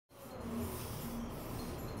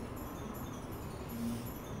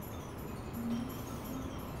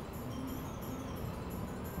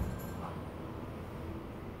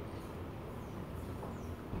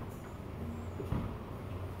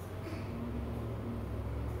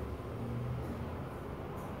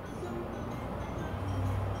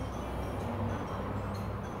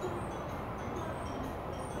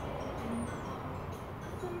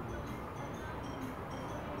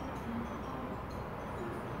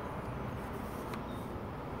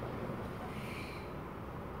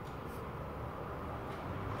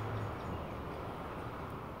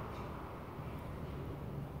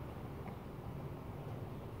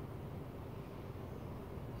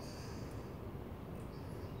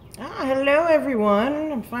Hello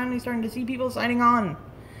everyone. I'm finally starting to see people signing on.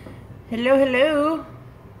 Hello, hello.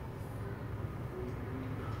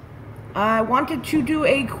 I wanted to do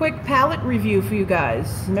a quick palette review for you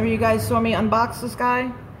guys. Remember you guys saw me unbox this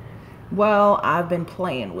guy? Well, I've been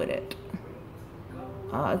playing with it.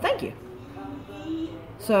 Thank you.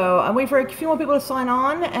 So, I'm waiting for a few more people to sign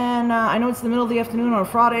on, and I know it's the middle of the afternoon on a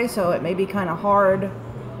Friday, so it may be kind of hard.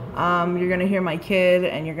 You're going to hear my kid,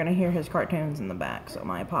 and you're going to hear his cartoons in the back, so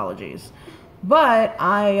my apologies. But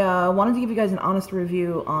I wanted to give you guys an honest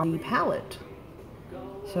review on the palette.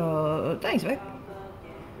 So, thanks, Vic.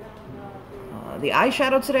 The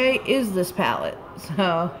eyeshadow today is this palette,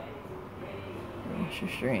 so... Your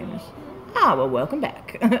streams. Well, welcome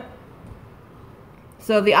back.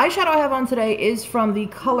 So the eyeshadow I have on today is from the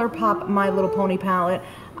ColourPop My Little Pony palette.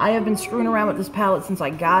 I have been screwing around with this palette since I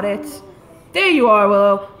got it. There you are,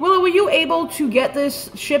 Willow. Willow, were you able to get this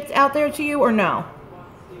shipped out there to you or no?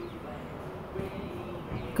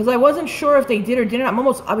 Because I wasn't sure if they did or didn't. I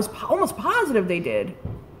was almost positive they did.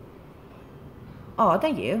 Oh,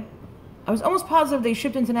 thank you. I was almost positive they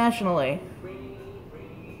shipped internationally.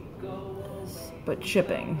 But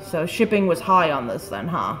shipping. So shipping was high on this then,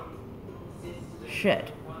 huh?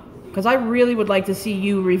 Shit. Because I really would like to see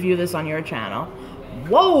you review this on your channel.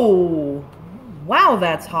 Whoa! Wow,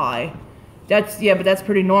 that's high. Yeah, but that's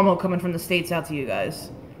pretty normal coming from the States out to you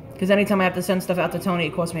guys. Because anytime I have to send stuff out to Tony,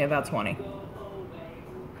 it costs me about 20.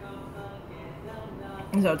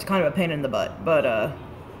 So it's kind of a pain in the butt. But,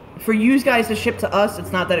 for you guys to ship to us,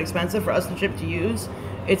 it's not that expensive. For us to ship to yous,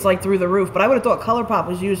 it's like through the roof. But I would have thought ColourPop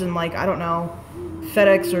was using, like, I don't know,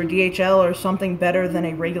 FedEx or DHL or something better than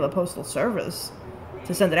a regular postal service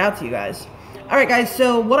to send it out to you guys. Alright guys,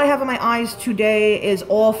 so what I have on my eyes today is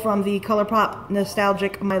all from the ColourPop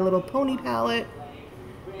Nostalgic My Little Pony palette.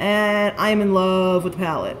 And I am in love with the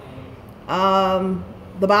palette.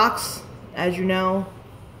 The box, as you know.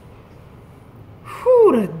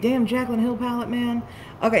 Whew, the damn Jaclyn Hill palette, man.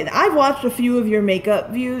 Okay, I've watched a few of your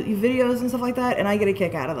makeup videos and stuff like that, and I get a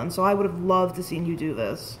kick out of them. So I would have loved to seen you do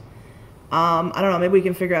this. I don't know, maybe we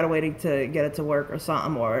can figure out a way to get it to work or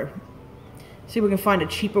something, or see if we can find a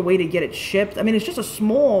cheaper way to get it shipped. I mean, it's just a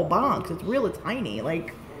small box. It's really tiny.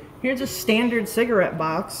 Like, here's a standard cigarette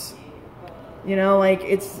box. You know, like,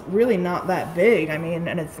 it's really not that big. I mean,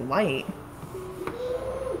 and it's light.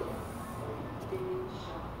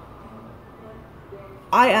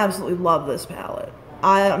 I absolutely love this palette.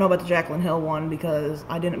 I don't know about the Jaclyn Hill one because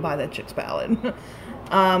I didn't buy that chick's palette.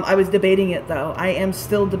 I was debating it though. I am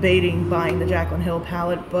still debating buying the Jaclyn Hill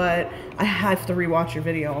palette, but I have to rewatch your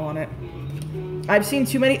video on it. I've seen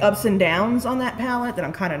too many ups and downs on that palette that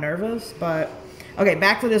I'm kind of nervous, but... Okay,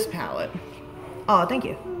 back to this palette. Oh, thank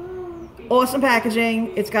you. Awesome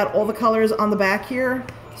packaging. It's got all the colors on the back here,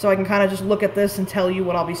 so I can kind of just look at this and tell you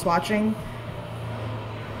what I'll be swatching.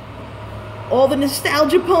 All the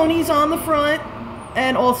nostalgia ponies on the front,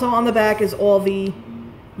 and also on the back is all the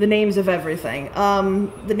names of everything.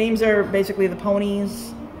 The names are basically the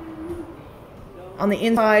ponies. On the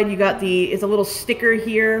inside, you got it's a little sticker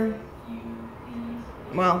here.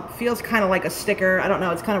 Well, feels kind of like a sticker. I don't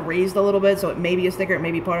know. It's kind of raised a little bit, so it may be a sticker. It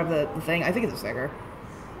may be part of the thing. I think it's a sticker.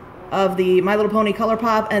 Of the My Little Pony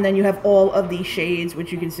ColourPop, and then you have all of the shades,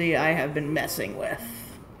 which you can see I have been messing with.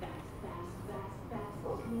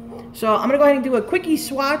 So I'm going to go ahead and do a quickie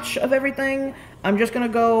swatch of everything. I'm just going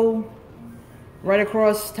to go right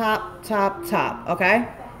across top, okay?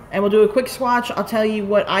 And we'll do a quick swatch. I'll tell you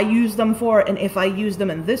what I use them for and if I use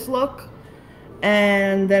them in this look.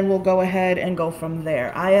 And then we'll go ahead and go from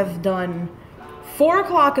there. I have done 4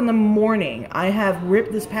 o'clock in the morning. I have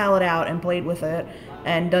ripped this palette out and played with it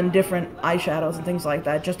and done different eyeshadows and things like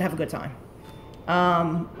that just to have a good time.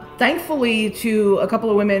 Thankfully to a couple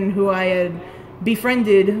of women who I had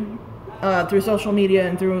befriended through social media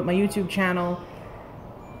and through my YouTube channel,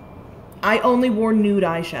 I only wore nude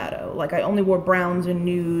eyeshadow. Like, I only wore browns and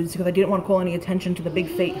nudes because I didn't want to call any attention to the big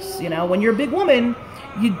face, you know? When you're a big woman,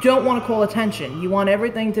 you don't want to call attention. You want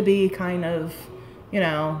everything to be kind of, you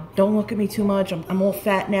know, don't look at me too much. I'm all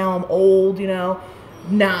fat now. I'm old, you know?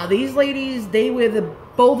 Nah, these ladies, they wear the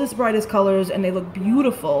boldest, brightest colors, and they look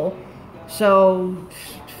beautiful. So,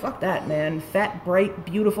 fuck that, man. Fat, bright,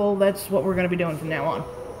 beautiful. That's what we're going to be doing from now on.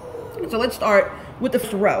 So let's start with the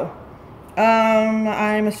first row.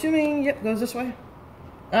 I'm assuming, yep, goes this way.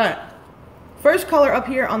 Alright. First color up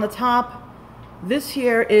here on the top. This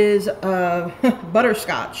here is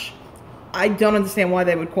butterscotch. I don't understand why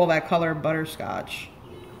they would call that color butterscotch.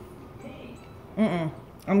 I'm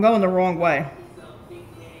going the wrong way.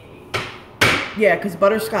 Yeah, because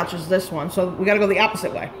butterscotch is this one, so we gotta go the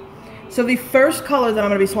opposite way. So the first color that I'm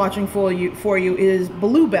going to be swatching for you is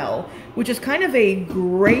Bluebell, which is kind of a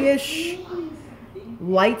grayish,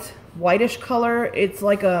 light whitish color. It's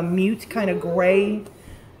like a mute kind of gray.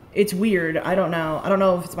 It's weird. I don't know. I don't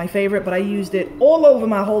know if it's my favorite, but I used it all over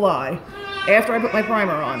my whole eye after I put my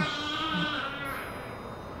primer on.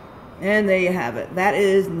 And there you have it. That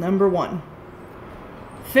is number 1.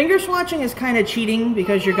 Finger swatching is kind of cheating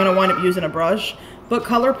because you're going to wind up using a brush, but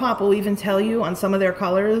ColourPop will even tell you on some of their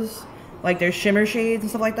colors, like their shimmer shades and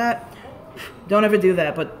stuff like that, don't ever do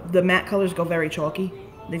that, but the matte colors go very chalky.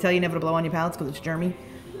 They tell you never to blow on your palettes because it's germy,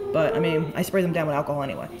 but I mean, I spray them down with alcohol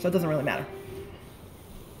anyway, so it doesn't really matter.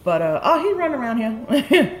 But, oh, he's running around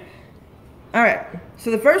here. Alright,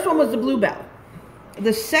 so the first one was the Bluebell.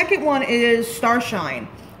 The second one is Starshine,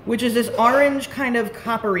 which is this orange kind of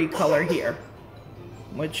coppery color here,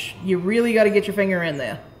 which you really got to get your finger in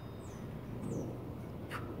there.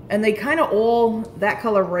 And they kind of all, that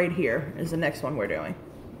color right here is the next one we're doing.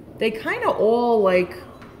 They kind of all, like,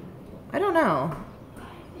 I don't know.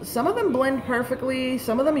 Some of them blend perfectly.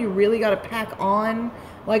 Some of them you really got to pack on.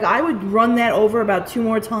 Like, I would run that over about 2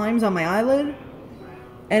 more times on my eyelid,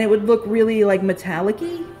 and it would look really, like,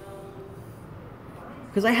 metallic-y.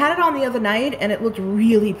 Because I had it on the other night, and it looked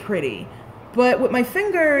really pretty. But with my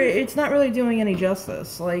finger, it's not really doing any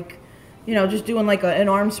justice. Like, you know, just doing, like, an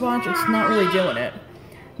arm swatch, it's not really doing it.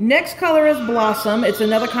 Next color is Blossom. It's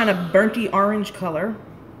another kind of burnty orange color.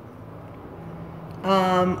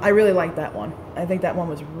 I really like that one. I think that one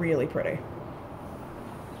was really pretty.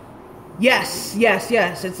 Yes, yes,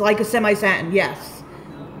 yes. It's like a semi-satin, yes.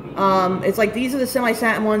 It's like these are the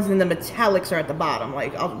semi-satin ones and then the metallics are at the bottom.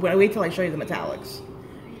 Like, I'll wait till I show you the metallics.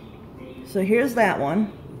 So here's that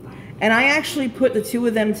one. And I actually put the 2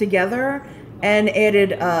 of them together and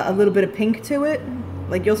added a little bit of pink to it.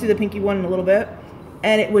 Like, you'll see the pinky one in a little bit.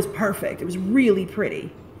 And it was perfect. It was really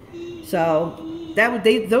pretty. So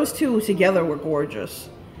those 2 together were gorgeous.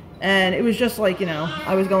 And it was just like, you know,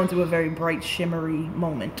 I was going through a very bright, shimmery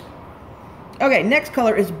moment. Okay, next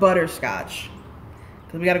color is Butterscotch.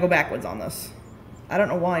 Because we got to go backwards on this. I don't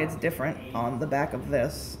know why it's different on the back of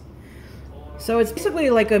this. So it's basically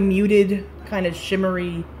like a muted, kind of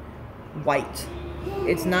shimmery white.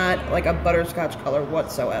 It's not like a butterscotch color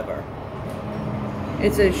whatsoever.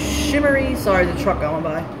 It's a shimmery, sorry, the truck going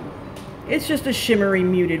by. It's just a shimmery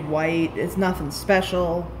muted white. It's nothing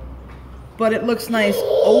special, but it looks nice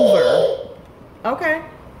over. Okay.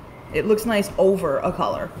 It looks nice over a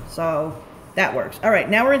color, so that works. All right,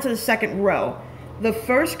 now we're into the second row. The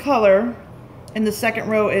first color in the second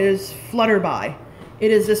row is Flutterby. It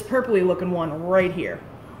is this purpley looking one right here.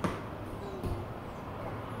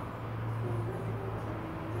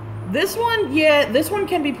 This one, yeah, this one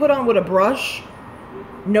can be put on with a brush.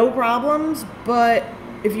 No problems, but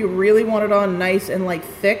if you really want it on nice and like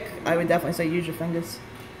thick, I would definitely say use your fingers.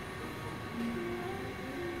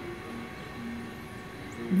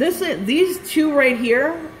 These 2 right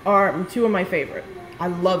here are 2 of my favorite. I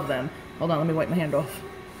love them. Hold on, let me wipe my hand off.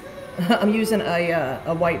 I'm using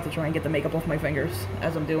a wipe to try and get the makeup off my fingers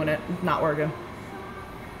as I'm doing it. It's not working.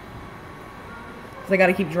 So I got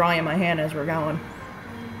to keep drying my hand as we're going.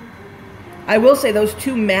 I will say those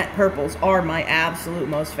 2 matte purples are my absolute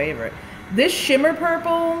most favorite. This shimmer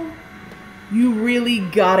purple, you really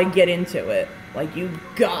gotta get into it. Like, you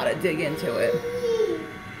gotta dig into it.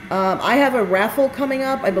 I have a raffle coming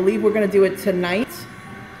up. I believe we're gonna do it tonight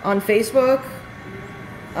on Facebook.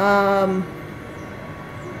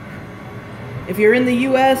 If you're in the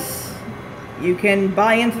US, you can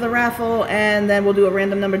buy into the raffle, and then we'll do a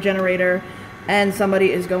random number generator. And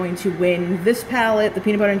somebody is going to win this palette, the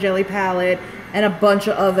peanut butter and jelly palette, and a bunch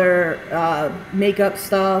of other makeup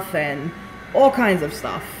stuff and all kinds of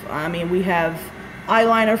stuff. I mean, we have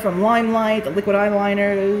eyeliner from Limelight, the liquid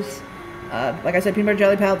eyeliners. Like I said, peanut butter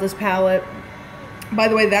jelly palette, this palette. By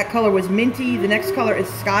the way, that color was Minty. The next color is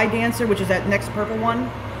Sky Dancer, which is that next purple one.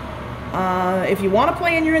 If you want to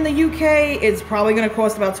play and you're in the UK, it's probably going to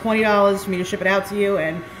cost about $20 for me to ship it out to you,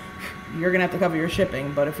 and you're going to have to cover your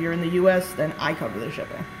shipping. But if you're in the US, then I cover the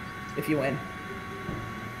shipping if you win.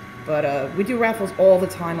 But we do raffles all the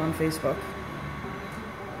time on Facebook.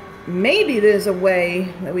 Maybe there's a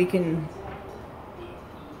way that we can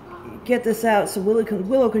get this out so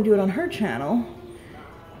Willow can do it on her channel.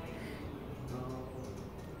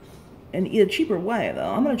 In a cheaper way,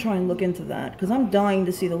 though. I'm going to try and look into that, because I'm dying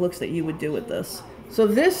to see the looks that you would do with this. So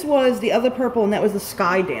this was the other purple, and that was the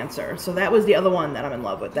Sky Dancer. So that was the other one that I'm in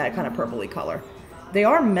love with, that kind of purpley color. They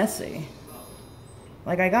are messy.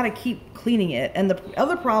 Like, I got to keep cleaning it. And the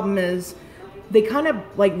other problem is they kind of,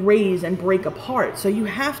 like, raise and break apart. So you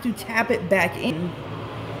have to tap it back in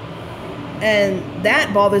And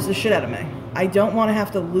that bothers the shit out of me. I don't want to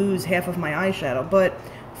have to lose half of my eyeshadow, but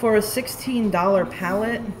for a $16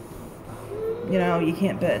 palette, you know, you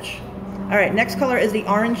can't bitch. All right, next color is the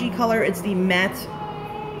orangey color. It's the matte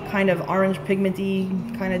kind of orange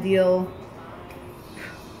pigmenty kind of deal.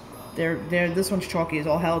 This one's chalky as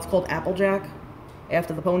all hell. It's called Applejack,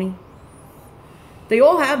 after the pony. They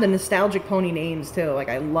all have the nostalgic pony names too. Like,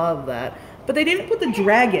 I love that. But they didn't put the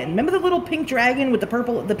dragon. Remember the little pink dragon with the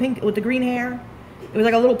purple, the pink with the green hair? It was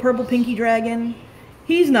like a little purple pinky dragon.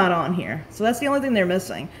 He's not on here. So that's the only thing they're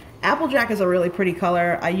missing. Applejack is a really pretty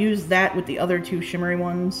color. I used that with the other two shimmery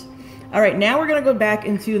ones. All right, now we're gonna go back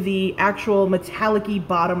into the actual metallic-y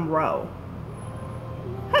bottom row.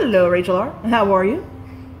 Hello, Rachel R. How are you?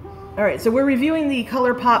 All right, so we're reviewing the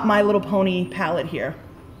ColourPop My Little Pony palette here.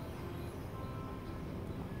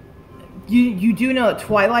 You do know that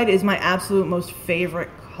Twilight is my absolute most favorite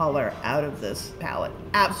color out of this palette.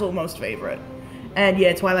 Absolute most favorite. And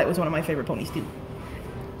yeah, Twilight was one of my favorite ponies too.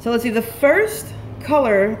 So let's see, the first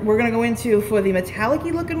color we're gonna go into for the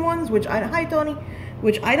metallic-y looking ones, which hi Tony,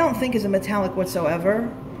 which I don't think is a metallic whatsoever,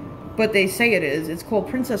 but they say it is. It's called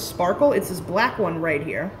Princess Sparkle. It's this black one right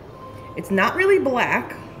here. It's not really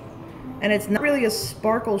black, and it's not really a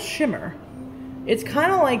sparkle shimmer. It's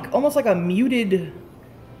kind of like, almost like a muted,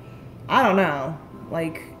 I don't know,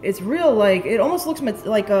 like, it's real, like, it almost looks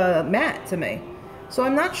like a matte to me. So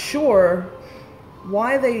I'm not sure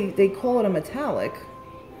why they call it a metallic.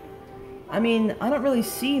 I mean, I don't really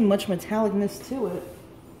see much metallicness to it.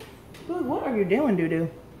 Dude, what are you doing, doo-doo?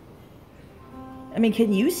 I mean,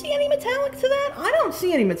 can you see any metallic to that? I don't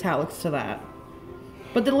see any metallics to that.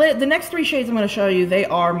 But the next three shades I'm going to show you, they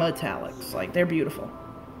are metallics. Like, they're beautiful.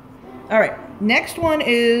 Alright, next one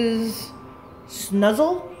is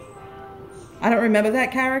Snuzzle. I don't remember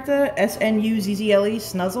that character. S-N-U-Z-Z-L-E,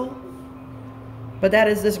 Snuzzle. But that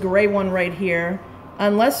is this gray one right here.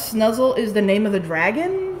 Unless Snuzzle is the name of the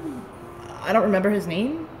dragon, I don't remember his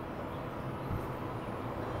name.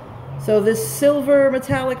 So this silver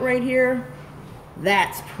metallic right here,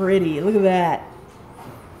 that's pretty. Look at that.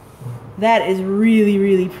 That is really,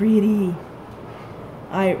 really pretty.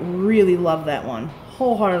 I really love that one.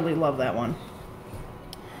 Wholeheartedly love that one.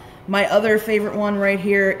 My other favorite one right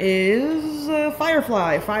here is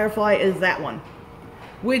Firefly. Firefly is that one.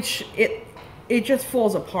 Which, it just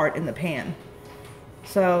falls apart in the pan.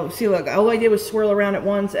 So, see, look, all I did was swirl around it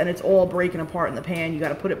once, and it's all breaking apart in the pan. You got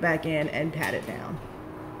to put it back in and pat it down.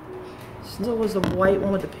 Snuzzle was the white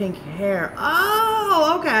one with the pink hair.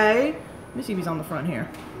 Oh, okay. Let me see if he's on the front here.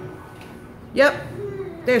 Yep,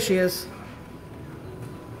 there she is.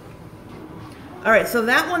 Alright, so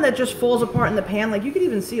that one that just falls apart in the pan, like, you can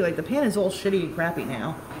even see, like, the pan is all shitty and crappy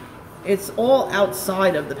now. It's all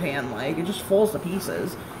outside of the pan, like, it just falls to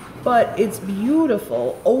pieces. But it's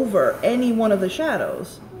beautiful over any one of the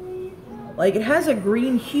shadows. Like, it has a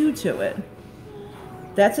green hue to it.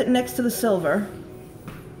 That's it next to the silver.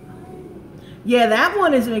 Yeah, that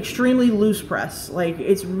one is an extremely loose press. Like,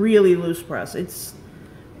 it's really loose press.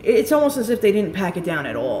 It's almost as if they didn't pack it down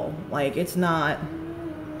at all. Like, it's not...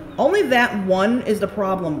 Only that one is the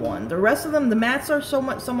problem one. The rest of them, the mattes are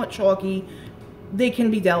somewhat chalky. They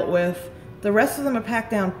can be dealt with. The rest of them are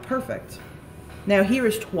packed down perfect. Now here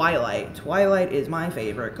is Twilight. Twilight is my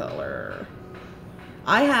favorite color.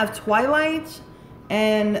 I have Twilight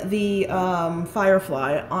and the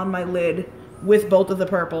Firefly on my lid with both of the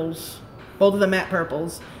purples, both of the matte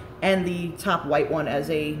purples, and the top white one as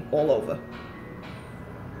a all over.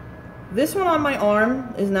 This one on my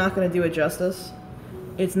arm is not going to do it justice.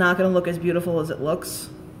 It's not going to look as beautiful as it looks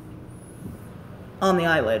on the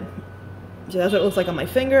eyelid. So that's what it looks like on my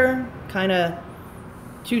finger, kind of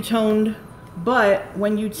two-toned. But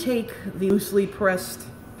when you take the loosely pressed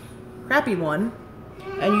crappy one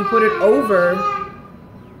and you put it over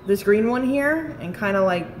this green one here and kind of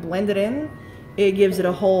like blend it in, it gives it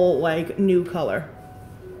a whole like new color.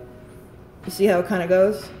 You see how it kind of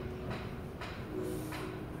goes?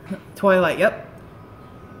 Twilight, yep.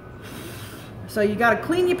 So you gotta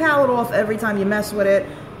clean your palette off every time you mess with it,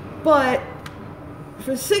 but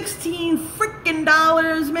for $16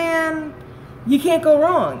 freaking, man, you can't go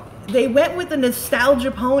wrong. They went with the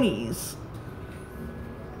nostalgia ponies.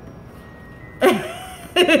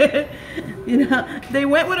 You know, they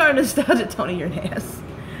went with our nostalgia, Tony, your ass.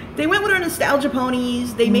 They went with our nostalgia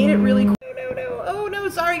ponies. They made it really cool. No. Oh no,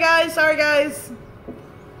 sorry guys.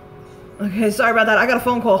 Okay, sorry about that. I got a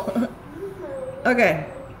phone call. Okay.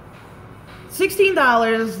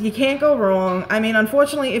 $16, you can't go wrong. I mean,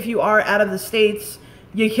 unfortunately, if you are out of the States,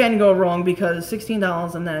 you can go wrong because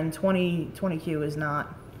 $16 and then 20Q is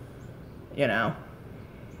not, you know.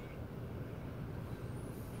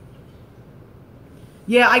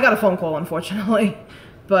 Yeah, I got a phone call, unfortunately.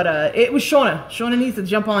 But it was Shauna. Shauna needs to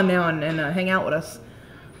jump on now and hang out with us.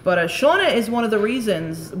 But Shauna is one of the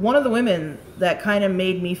reasons, one of the women that kind of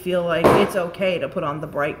made me feel like it's okay to put on the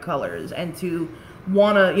bright colors and to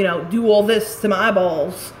want to, you know, do all this to my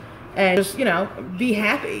eyeballs and just, you know, be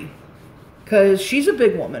happy. Because she's a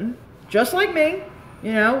big woman, just like me.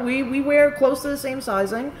 You know, we wear close to the same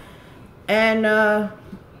sizing. And the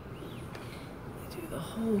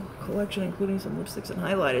whole collection, including some lipsticks and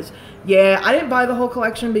highlighters. Yeah, I didn't buy the whole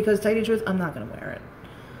collection because, to tell you the truth, I'm not going to wear it.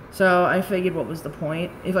 So I figured, what was the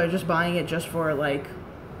point? If I was just buying it just for, like,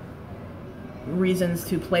 reasons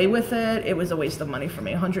to play with it, it was a waste of money for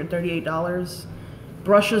me. $138.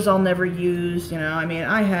 Brushes I'll never use, you know. I mean,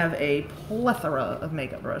 I have a plethora of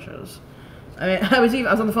makeup brushes. I mean, I was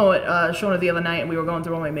on the phone with Shauna the other night, and we were going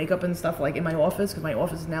through all my makeup and stuff, like, in my office, because my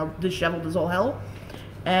office is now disheveled as all hell.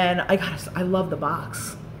 And I love the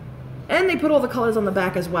box. And they put all the colors on the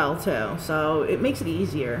back as well, too. So it makes it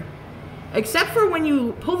easier. Except for when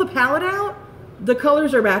you pull the palette out, the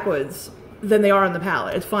colors are backwards than they are on the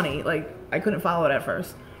palette. It's funny. Like, I couldn't follow it at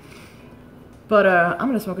first. But I'm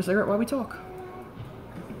going to smoke a cigarette while we talk.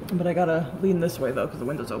 But I got to lean this way, though, because the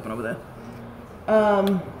window's open over there.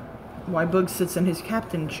 Why Boog sits in his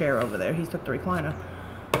captain chair over there. He took the recliner.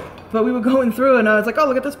 But we were going through, and I was like, oh,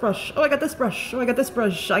 look at this brush. Oh, I got this brush. Oh, I got this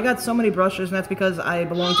brush. I got so many brushes, and that's because I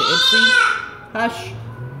belong to Ipsy. Hush.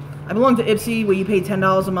 I belong to Ipsy, where you pay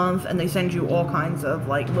 $10 a month, and they send you all kinds of,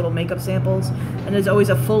 like, little makeup samples. And there's always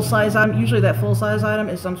a full-size item. Usually that full-size item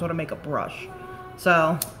is some sort of makeup brush.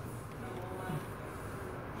 So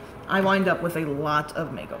I wind up with a lot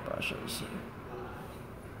of makeup brushes.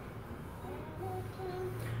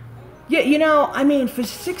 Yeah, you know, I mean, for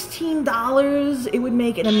 $16, it would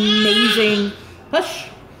make an amazing... Hush!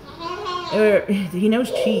 He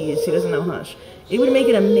knows cheese. He doesn't know hush. It would make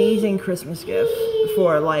an amazing Christmas gift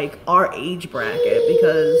for, like, our age bracket,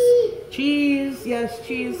 because cheese, yes,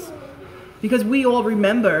 cheese. Because we all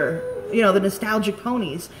remember, you know, the nostalgic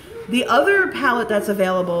ponies. The other palette that's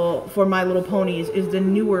available for My Little Ponies is the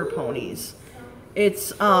newer ponies.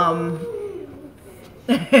 It's, you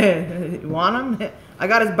want them? I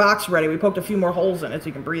got his box ready. We poked a few more holes in it so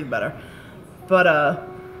he can breathe better. But, oh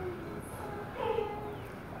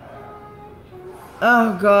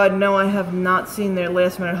god, no, I have not seen their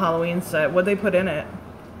last minute Halloween set. What'd they put in it?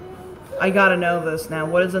 I gotta know this now.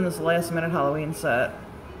 What is in this last minute Halloween set?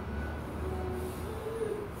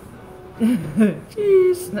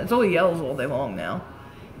 Jeez. That's all he yells all day long now.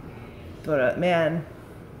 But, man.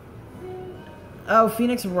 Oh,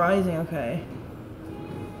 Phoenix Rising, okay.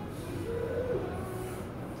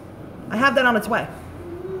 I have that on its way.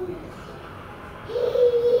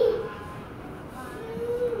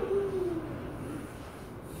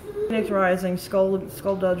 Phoenix Rising,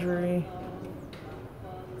 Skullduggery,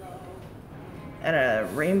 and a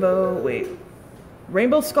rainbow, wait.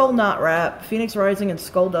 Rainbow Skull Knot Wrap, Phoenix Rising, and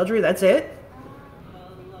Skullduggery, that's it?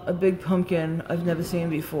 A big pumpkin I've never seen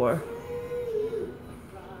before.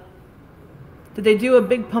 Did they do a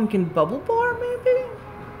big pumpkin bubble bar, maybe?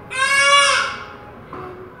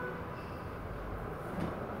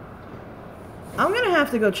 I'm gonna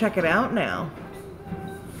have to go check it out now.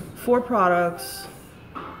 4 products.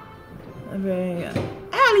 Allie!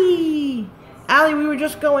 Allie, we were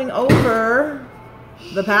just going over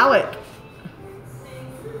the palette.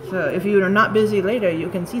 So if you are not busy later, you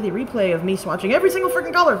can see the replay of me swatching every single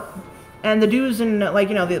freaking color. And the do's and, like,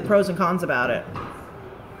 you know, the pros and cons about it.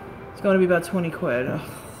 It's going to be about 20 quid. Ugh.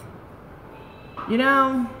 You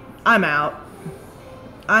know, I'm out.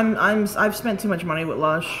 I've spent too much money with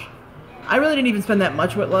Lush. I really didn't even spend that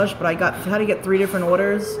much with Lush, but I had to get 3 different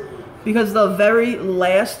orders because the very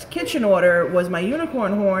last kitchen order was my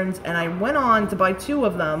unicorn horns, and I went on to buy 2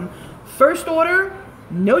 of them. First order,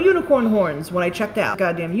 no unicorn horns when I checked out.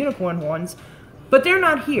 Goddamn unicorn horns, but they're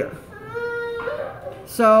not here.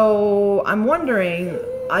 So I'm wondering,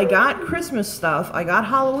 I got Christmas stuff, I got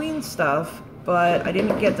Halloween stuff, but I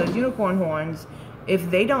didn't get those unicorn horns.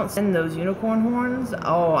 If they don't send those unicorn horns,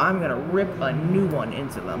 oh, I'm gonna rip a new one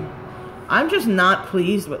into them. I'm just not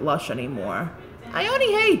pleased with Lush anymore. I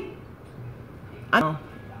only hate. I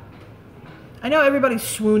know everybody's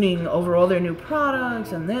swooning over all their new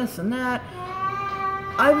products and this and that.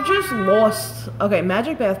 I've just lost. Okay,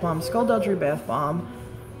 Magic Bath Bomb, Skullduggery Bath Bomb,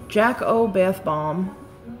 Jack O Bath Bomb,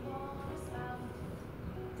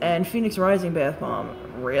 and Phoenix Rising Bath Bomb.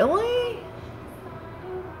 Really?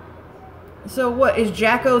 So what, is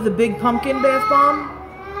Jack-O the big pumpkin bath bomb?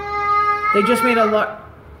 They just made a lot.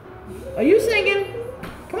 Are you singing?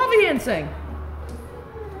 Come over here and sing.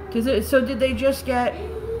 So did they just get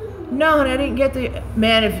No, honey, I didn't get the...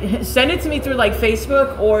 Man, send it to me through, like,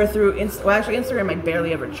 Facebook or through... Well, actually, Instagram I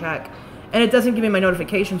barely ever check. And it doesn't give me my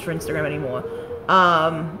notifications for Instagram anymore.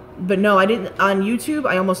 But no, I didn't... On YouTube,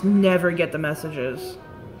 I almost never get the messages.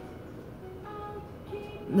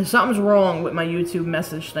 Something's wrong with my YouTube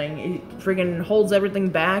message thing. It friggin' holds everything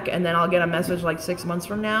back, and then I'll get a message, like, 6 months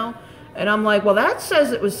from now. And I'm like, well, that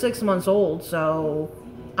says it was 6 months old, so...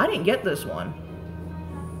 I didn't get this one.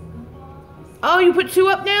 Oh, you put 2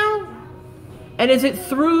 up now? And is it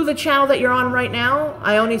through the channel that you're on right now?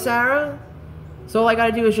 Ione Sarah? So all I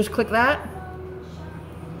gotta do is just click that?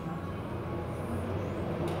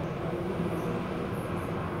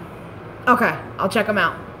 Okay, I'll check them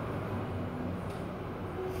out.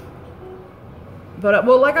 But,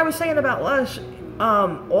 well, like I was saying about Lush,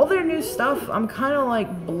 all their new stuff, I'm kind of,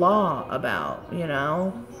 like, blah about, you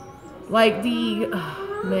know? Like,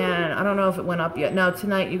 man, I don't know if it went up yet. No,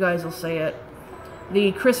 tonight you guys will see it.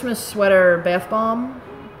 The Christmas sweater bath bomb.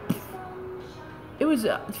 It was,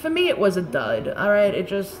 for me, it was a dud, alright? It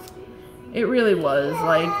really was.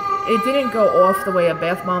 Like, it didn't go off the way a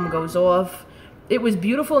bath bomb goes off. It was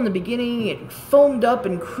beautiful in the beginning. It foamed up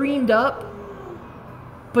and creamed up.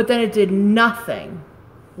 But then it did nothing.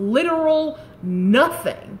 Literal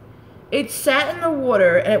nothing. It sat in the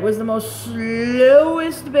water, and it was the most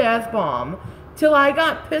slowest bath bomb till I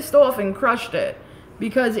got pissed off and crushed it.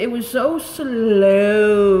 Because it was so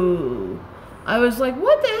slow. I was like,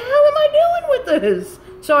 what the hell am I doing with this?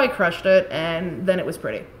 So I crushed it, and then it was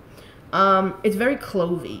pretty. It's very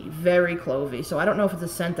clovey, so I don't know if it's a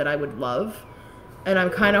scent that I would love. And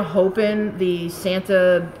I'm kind of hoping the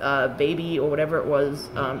Santa baby, or whatever it was,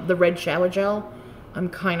 the red shower gel, I'm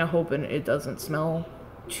kind of hoping it doesn't smell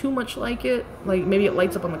too much like it. Like, maybe it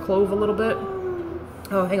lights up on the clove a little bit.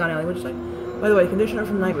 Oh, hang on, Ellie, what'd you say? By the way, conditioner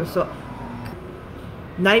from Nightwing. So,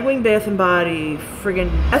 Nightwing Bath and Body,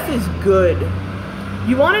 friggin' F is good.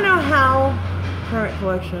 You want to know how? Current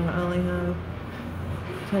collection, I only have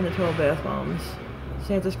 10 to 12 bath bombs.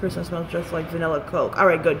 Santa's Christmas smells just like vanilla Coke.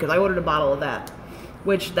 Alright, good, because I ordered a bottle of that.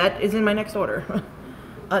 Which, that is in my next order.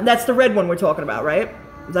 That's the red one we're talking about, right?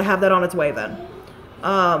 I have that on its way then.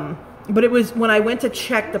 But it was, when I went to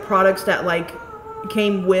check the products that, like,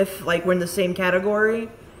 came with, like, were in the same category.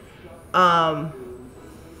 Quite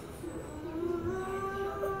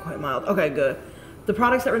mild. Okay, good. The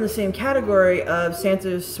products that were in the same category of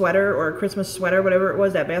Santa's sweater or Christmas sweater, whatever it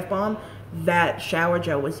was, that bath bomb, that shower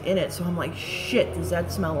gel was in it. So I'm like, shit, does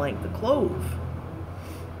that smell like the clove?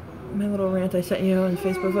 My little rant I sent you on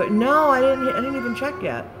Facebook. No, I didn't even check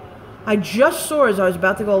yet. I just saw as I was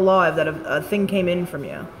about to go live that a thing came in from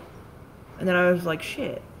you. And then I was like,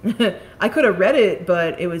 shit. I could have read it,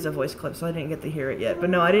 but it was a voice clip, so I didn't get to hear it yet. But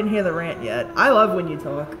no, I didn't hear the rant yet. I love when you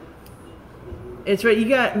talk. It's right. You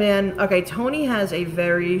got, man. Okay, Tony has a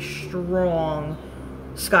very strong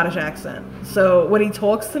Scottish accent. So when he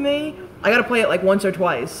talks to me, I gotta play it like once or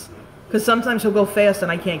twice, because sometimes he'll go fast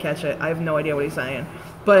and I can't catch it. I have no idea what he's saying.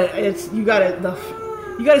 But it's, you gotta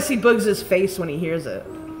see Boogs' face when he hears it.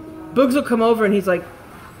 Boogs will come over and he's like,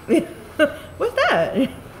 "What's that?"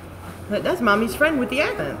 That's mommy's friend with the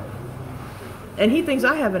accent, and he thinks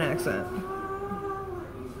I have an accent.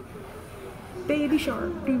 Baby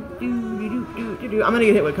shark, do do do do do do. I'm gonna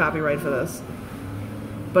get hit with copyright for this,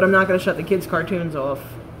 but I'm not gonna shut the kids' cartoons off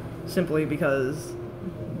simply because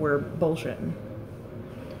we're bullshitting.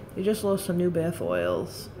 They just lost some new bath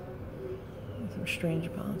oils. Some strange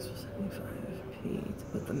box for 75p to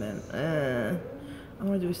put them in. I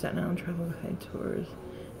want to do a Staten Island travel guide tours.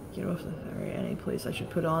 Get off the ferry. Any place I should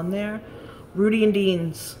put on there? Rudy and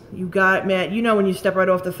Dean's. You got, man. You know when you step right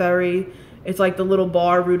off the ferry, it's like the little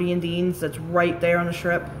bar, Rudy and Dean's, that's right there on the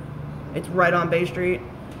strip. It's right on Bay Street.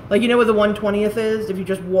 Like, you know where the 120th is? If you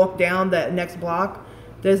just walk down that next block,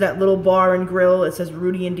 there's that little bar and grill. It says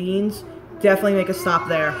Rudy and Dean's. Definitely make a stop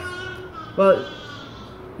there. Well,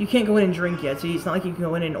 you can't go in and drink yet. See, it's not like you can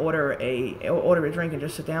go in and order a drink and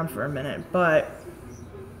just sit down for a minute. But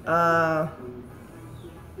I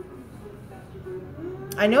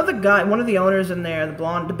know the guy, one of the owners in there,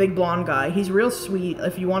 the big blonde guy. He's real sweet.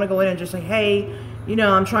 If you want to go in and just say, hey, you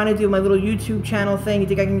know, I'm trying to do my little YouTube channel thing. You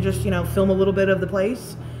think I can just, you know, film a little bit of the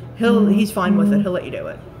place? He's fine with it. He'll let you do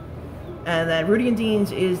it. And then Rudy and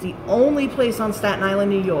Dean's is the only place on Staten Island,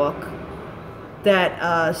 New York,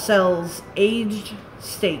 that sells aged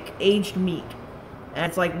steak, aged meat. And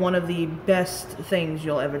it's like one of the best things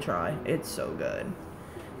you'll ever try. It's so good.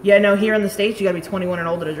 Yeah, no, here in the States, you gotta be 21 and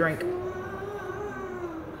older to drink.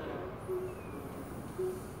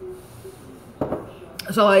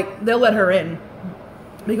 So, like, they'll let her in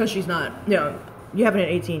because she's not, you know, you haven't hit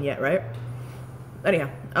 18 yet, right? Anyhow,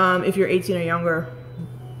 if you're 18 or younger,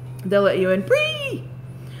 they'll let you in. Bree!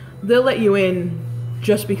 They'll let you in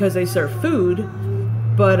just because they serve food,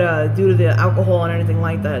 but due to the alcohol and anything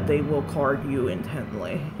like that, they will card you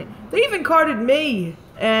intently. They even carded me,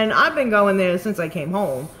 and I've been going there since I came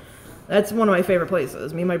home. That's one of my favorite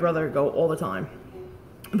places. Me and my brother go all the time.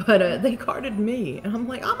 But they carded me, and I'm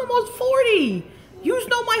like, I'm almost 40. You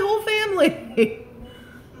know my whole family.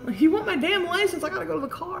 You want my damn license? I gotta go to the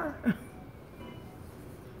car.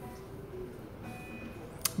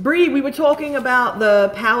 Bree, we were talking about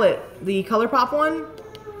the palette, the ColourPop one.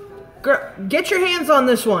 Girl, get your hands on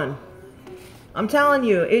this one. I'm telling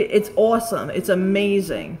you, it's awesome. It's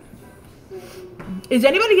amazing. Is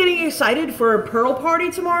anybody getting excited for a Pearl party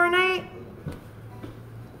tomorrow night?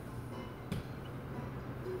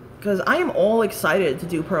 Because I am all excited to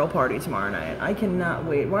do Pearl party tomorrow night. I cannot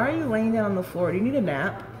wait. Why are you laying down on the floor? Do you need a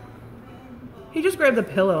nap? He just grabbed a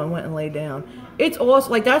pillow and went and laid down. It's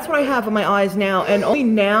awesome. Like, that's what I have on my eyes now. And only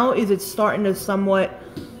now is it starting to somewhat,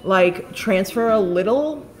 like, transfer a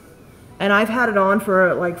little. And I've had it on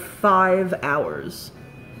for, like, 5 hours.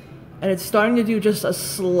 And it's starting to do just a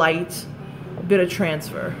slight bit of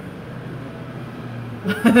transfer.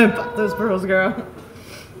 Pop those pearls, girl.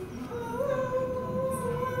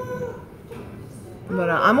 But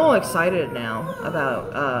I'm all excited now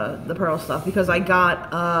about the Pearl stuff because I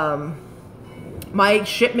got... my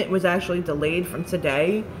shipment was actually delayed from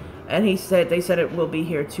today, and they said it will be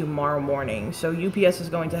here tomorrow morning. So UPS is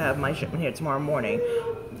going to have my shipment here tomorrow morning.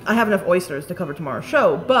 I have enough oysters to cover tomorrow's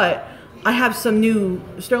show, but I have some new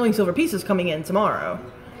sterling silver pieces coming in tomorrow,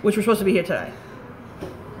 which were supposed to be here today.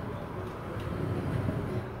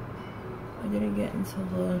 I didn't get into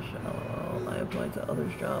Lush. Oh, I applied to other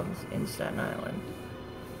jobs in Staten Island.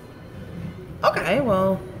 Okay,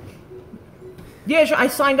 well... Yeah, I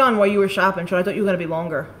signed on while you were shopping, so I thought you were going to be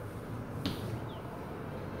longer.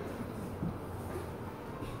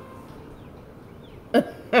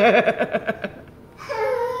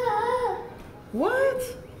 What?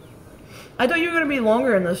 I thought you were going to be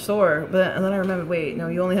longer in the store, and then I remembered, wait, no,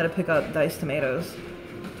 you only had to pick up diced tomatoes.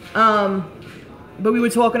 But we were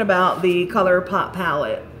talking about the ColourPop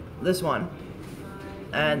palette, this one,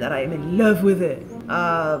 and that I am in love with it.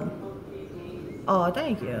 Oh,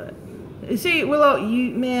 thank you. See, Willow,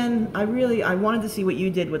 I wanted to see what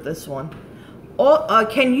you did with this one.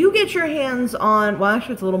 Can you get your hands on, well,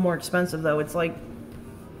 actually it's a little more expensive though. It's like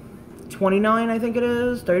 $29, I think it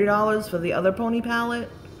is, $30 for the other pony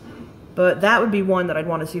palette. But that would be one that I'd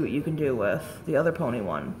want to see what you can do with, the other pony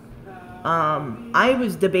one. I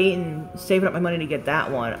was debating saving up my money to get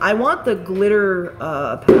that one. I want the glitter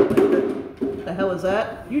palette. What the hell is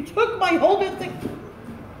that? You took my whole thing.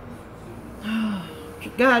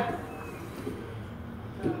 God.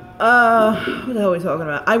 What the hell are we talking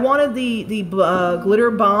about? I wanted the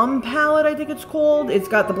glitter balm palette, I think it's called. It's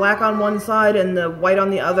got the black on one side and the white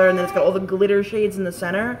on the other, and then it's got all the glitter shades in the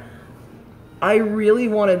center. I really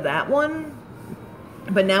wanted that one,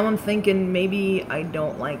 but now I'm thinking maybe I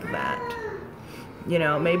don't like that. You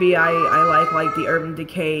know, maybe I like the Urban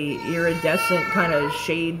Decay iridescent kind of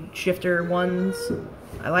shade shifter ones.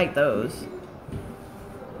 I like those.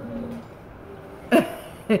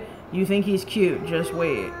 You think he's cute, just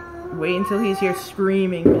wait. Wait until he's here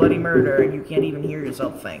screaming bloody murder and you can't even hear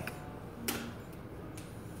yourself think.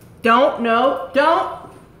 Don't, no, don't.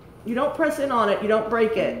 You don't press in on it, you don't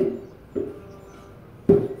break it.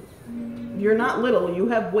 You're not little, you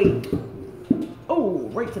have weight. Oh,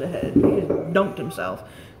 right to the head. He just dunked himself.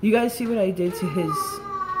 You guys see what I did to his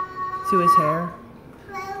hair?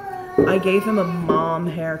 I gave him a mom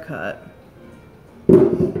haircut.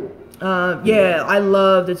 Yeah, I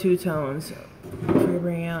love the two tones. We're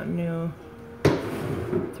bringing out new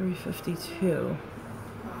 352.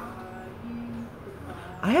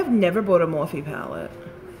 I have never bought a Morphe palette.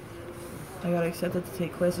 I got accepted to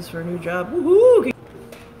take classes for a new job. Woohoo!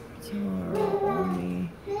 Tomorrow, only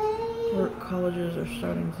work colleges are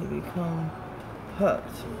starting to become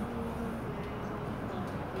hooked.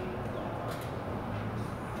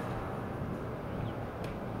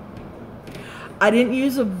 I didn't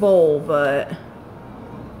use a bowl, but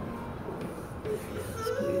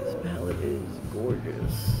this palette is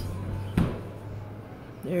gorgeous.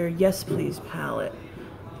 There, yes please palette.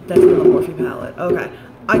 Definitely a Morphe palette. Okay,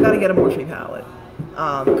 I gotta get a Morphe palette.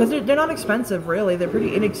 Because they're not expensive, really. They're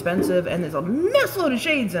pretty inexpensive, and there's a mess load of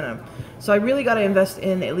shades in them. So I really gotta invest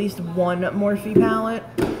in at least one Morphe palette.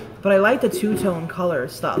 But I like the two-tone color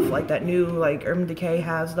stuff, like that new, like, Urban Decay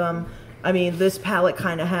has them. I mean, this palette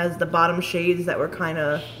kind of has the bottom shades that were kind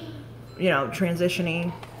of, you know,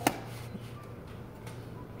 transitioning.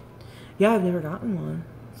 Yeah, I've never gotten one.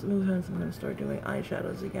 Sometimes I'm going to start doing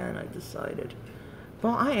eyeshadows again, I've decided.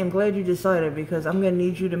 Well, I am glad you decided, because I'm going to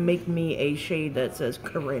need you to make me a shade that says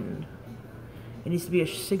Corinne. It needs to be a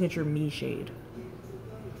signature me shade.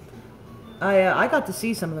 I got to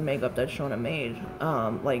see some of the makeup that Shona made,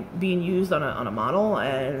 like being used on a model,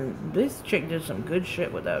 and this chick did some good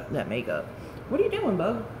shit with that makeup. What are you doing,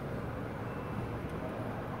 bub?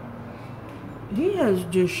 He has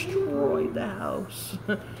destroyed the house.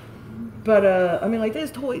 But I mean, like, there's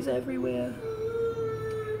toys everywhere.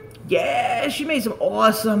 Yeah, she made some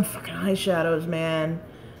awesome fucking eyeshadows, man.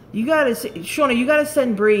 You gotta see, Shona, you gotta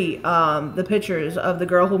send Bree the pictures of the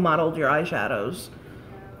girl who modeled your eyeshadows.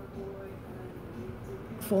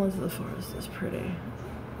 Fall into the Forest is pretty.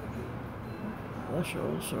 Lush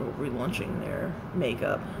are also relaunching their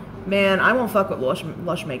makeup. Man, I won't fuck with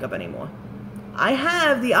Lush makeup anymore. I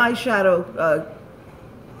have the eyeshadow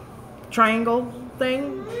triangle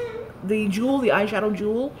thing, the eyeshadow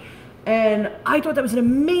jewel, and I thought that was an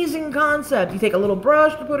amazing concept. You take a little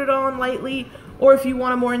brush to put it on lightly, or if you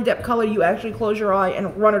want a more in-depth color, you actually close your eye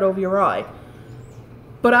and run it over your eye.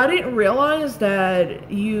 But I didn't realize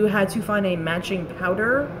that you had to find a matching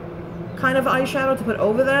powder kind of eyeshadow to put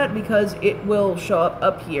over that, because it will show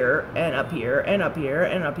up here and up here and up here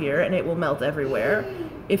and up here, and it will melt everywhere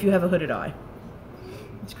if you have a hooded eye.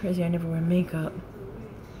 It's crazy, I never wear makeup.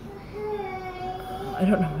 I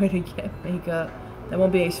don't know where to get makeup that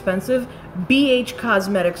won't be expensive.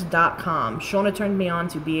 bhcosmetics.com. Shona turned me on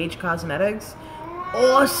to BH Cosmetics.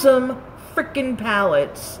 Awesome freaking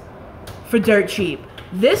palettes for dirt cheap.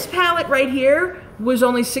 This palette right here was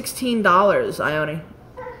only $16, Ione.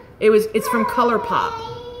 It's from ColourPop.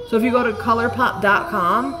 So if you go to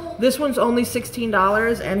ColourPop.com, this one's only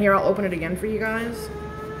 $16, and here, I'll open it again for you guys.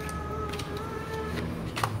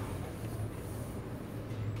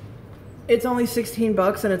 It's only 16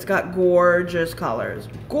 bucks, and it's got gorgeous colors.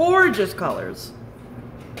 Gorgeous colors.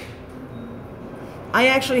 I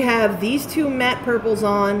actually have these two matte purples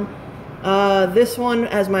on. This one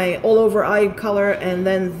as my all over eye color, and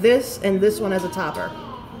then this and this one as a topper.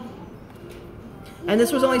 And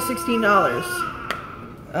this was only $16.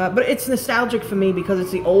 But it's nostalgic for me because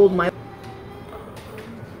it's the old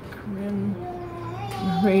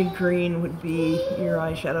Mermaid green would be your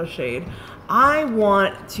eyeshadow shade. I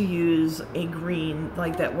want to use a green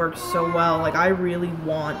like that works so well. Like, I really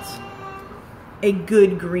want a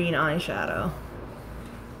good green eyeshadow.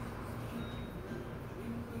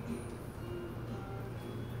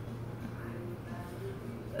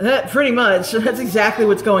 Pretty much. That's exactly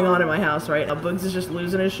what's going on in my house right now. Bugs is just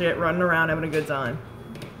losing his shit, running around, having a good time.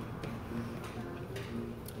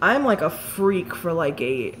 I'm like a freak for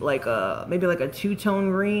maybe like a two-tone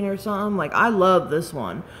green or something. Like, I love this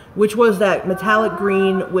one, which was that metallic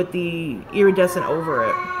green with the iridescent over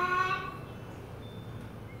it.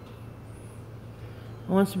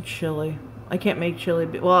 I want some chili. I can't make chili.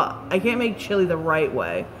 Well, I can't make chili the right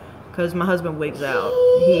way because my husband wigs out.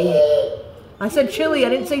 I said chili, I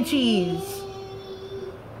didn't say cheese.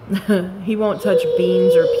 He won't touch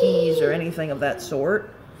beans or peas or anything of that sort.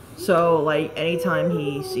 So, like, anytime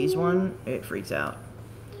he sees one, it freaks out.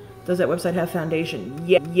 Does that website have foundation?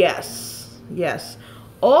 Yes. Yes.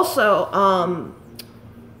 Also,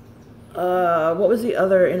 what was the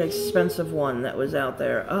other inexpensive one that was out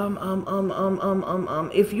there?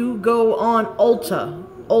 If you go on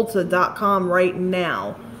Ulta.com right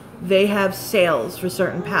now, they have sales for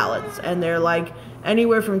certain palettes, and they're like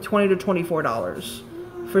anywhere from $20 to $24.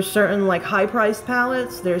 For certain like high-priced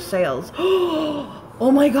palettes, there's sales.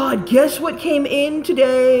 Oh my god, guess what came in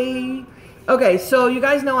today? Okay, so you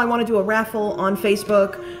guys know I want to do a raffle on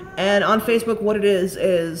Facebook, and on Facebook what it is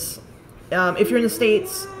if you're in the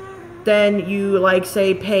States, then you like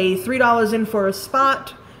say pay $3 in for a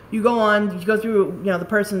spot. You go through, you know, the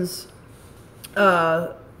person's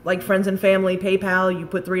like friends and family, PayPal, you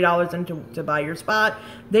put $3 in to buy your spot.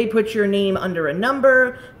 They put your name under a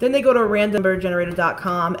number. Then they go to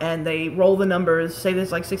randomnumbergenerator.com and they roll the numbers. Say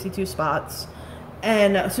there's like 62 spots.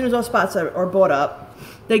 And as soon as those spots are bought up,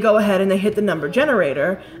 they go ahead and they hit the number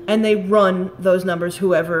generator and they run those numbers.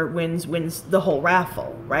 Whoever wins the whole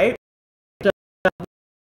raffle, right?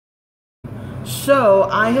 So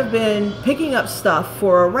I have been picking up stuff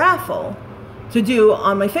for a raffle to do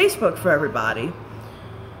on my Facebook for everybody.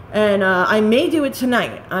 And I may do it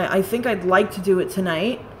tonight. I think I'd like to do it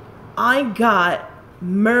tonight. I got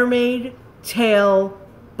mermaid tail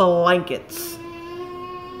blankets.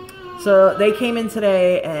 So they came in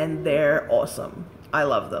today and they're awesome. I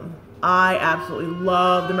love them. I absolutely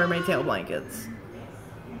love the mermaid tail blankets.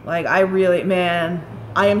 Like, I really, man,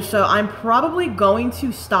 I'm probably going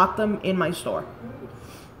to stock them in my store.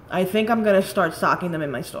 I think I'm going to start stocking them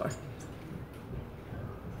in my store.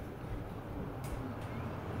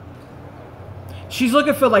 She's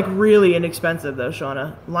looking for like really inexpensive though,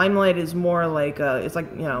 Shauna. Limelight is more like it's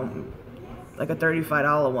like, you know, like a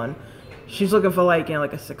 $35 one. She's looking for like, you know,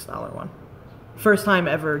 like a $6 one. First time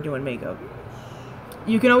ever doing makeup.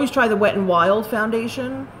 You can always try the Wet n Wild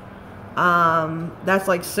foundation. That's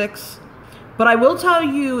like $6. But I will tell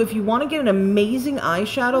you, if you want to get an amazing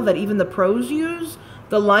eyeshadow that even the pros use,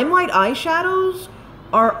 the Limelight eyeshadows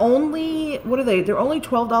are only, what are they? They're only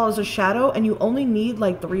 $12 a shadow, and you only need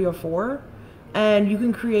like 3 or 4. And you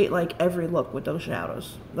can create like every look with those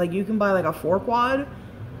shadows. Like you can buy like a 4 quad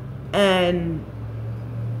and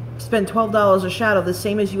spend $12 a shadow, the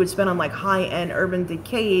same as you would spend on like high-end Urban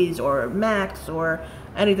Decays or MACs or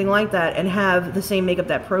anything like that, and have the same makeup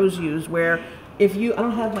that pros use, where if you, I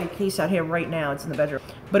don't have my case out here right now, it's in the bedroom,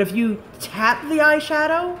 but if you tap the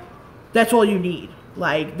eyeshadow, that's all you need.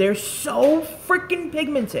 Like, they're so freaking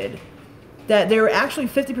pigmented that they're actually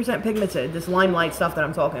 50% pigmented, this Limelight stuff that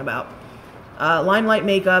I'm talking about. Limelight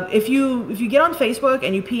makeup. If you get on Facebook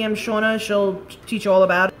and you PM Shauna, she'll teach you all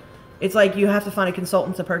about it. It's like you have to find a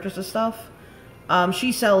consultant to purchase this stuff.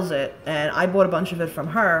 She sells it, and I bought a bunch of it from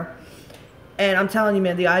her. And I'm telling you,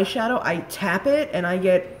 man, the eyeshadow, I tap it, and I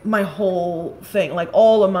get my whole thing, like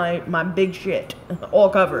all of my big shit,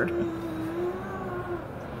 all covered.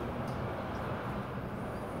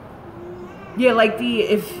 Yeah, like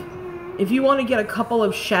if you want to get a couple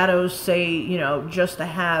of shadows, say, you know, just to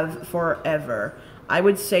have forever, I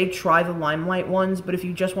would say try the Limelight ones. But if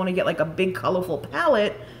you just want to get like a big colorful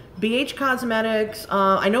palette, BH Cosmetics,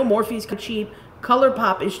 I know Morphe's cheap,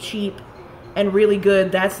 ColourPop is cheap and really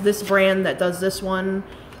good. That's this brand that does this one.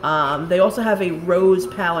 They also have a rose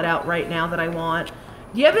palette out right now that I want.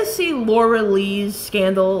 Do you ever see Laura Lee's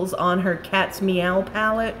scandals on her Cat's Meow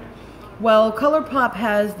palette? Well, ColourPop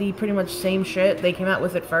has the pretty much same shit. They came out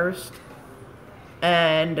with it first.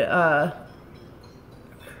 And,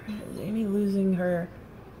 Amy losing her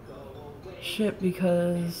shit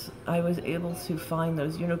because I was able to find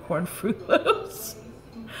those unicorn Fruit Loops.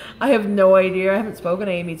 I have no idea. I haven't spoken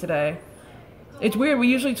to Amy today. It's weird. We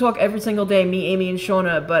usually talk every single day, me, Amy, and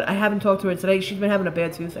Shauna, but I haven't talked to her today. She's been having a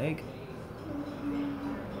bad toothache.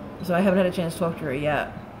 So I haven't had a chance to talk to her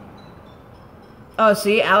yet. Oh,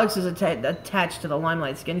 see, Alex is attached to the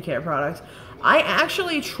Limelight skincare products. I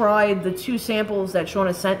actually tried the 2 samples that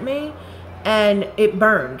Shauna sent me, and it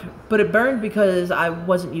burned. But it burned because I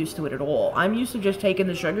wasn't used to it at all. I'm used to just taking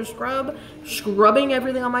the sugar scrub, scrubbing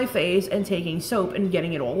everything on my face, and taking soap and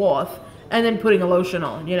getting it all off, and then putting a lotion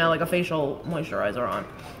on, you know, like a facial moisturizer on.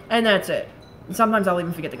 And that's it. Sometimes I'll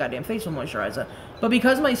even forget the goddamn facial moisturizer. But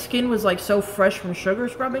because my skin was like so fresh from sugar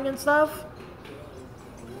scrubbing and stuff,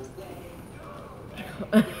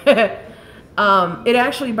 it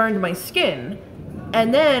actually burned my skin.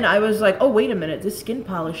 And then I was like, oh, wait a minute, this skin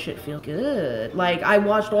polish shit feels good. Like, I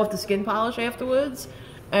washed off the skin polish afterwards,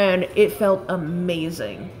 and it felt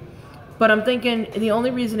amazing. But I'm thinking the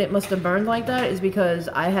only reason it must have burned like that is because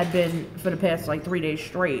I had been, for the past like 3 days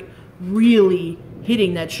straight, really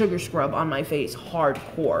hitting that sugar scrub on my face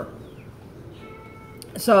hardcore.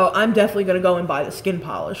 So I'm definitely going to go and buy the skin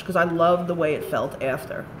polish because I love the way it felt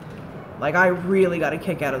after. Like, I really got a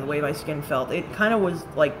kick out of the way my skin felt. It kind of was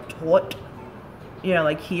like taut, you know,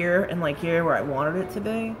 like here and like here where I wanted it to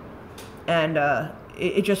be. And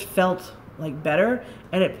it just felt like better.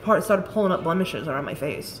 And it started pulling up blemishes around my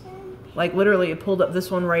face. Like, literally, it pulled up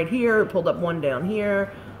this one right here, it pulled up one down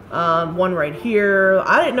here, one right here.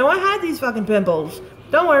 I didn't know I had these fucking pimples.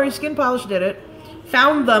 Don't worry, skin polish did it.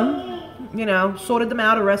 Found them, you know, sorted them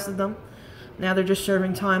out, arrested them. Now they're just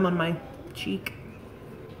serving time on my cheek.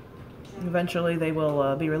 Eventually they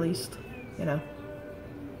will be released, you know.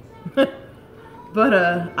 But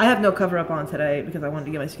I have no cover up on today because I wanted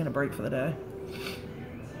to give my skin a break for the day.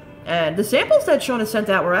 And the samples that Shauna sent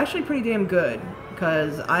out were actually pretty damn good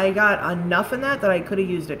because I got enough in that I could have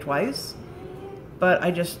used it twice. But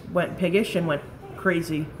I just went piggish and went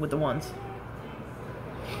crazy with the ones.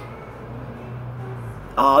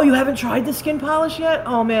 Oh, you haven't tried the skin polish yet?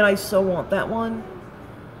 Oh man, I so want that one.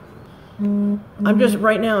 I'm just,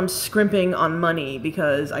 right now I'm scrimping on money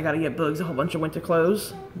because I gotta get Boogs a whole bunch of winter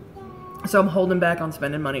clothes. So I'm holding back on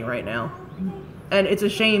spending money right now. And it's a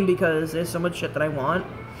shame because there's so much shit that I want,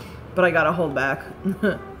 but I gotta hold back.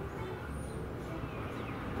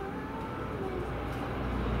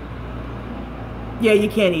 Yeah, you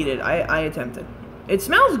can't eat it. I attempted. It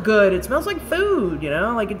smells good. It smells like food, you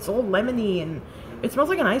know? Like, it's all lemony and it smells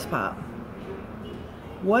like an ice pop.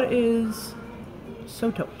 What is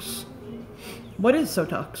Sotox? What is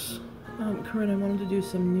Sotox? Corinne, I wanted to do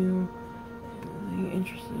some new... Are you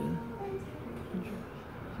interested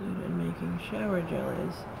in making shower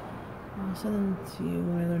jellies? I'll send them to you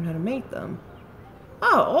when I learn how to make them.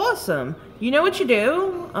 Oh, awesome. You know what you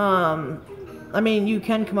do? I mean, you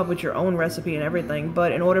can come up with your own recipe and everything,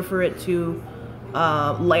 but in order for it to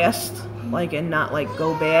last, like, and not, like,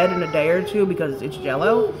 go bad in a day or two because it's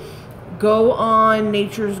Jell-O, go on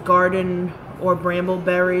Nature's Garden or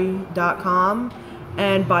brambleberry.com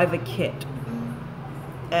and buy the kit.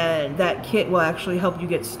 And that kit will actually help you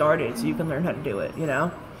get started so you can learn how to do it, you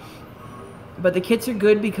know? But the kits are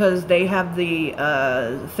good because they have the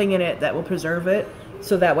thing in it that will preserve it,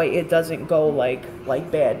 so that way it doesn't go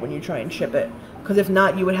like bad when you try and ship it. Because if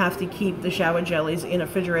not, you would have to keep the shower jellies in a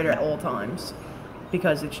refrigerator at all times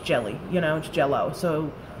because it's jelly, you know, it's Jell-O.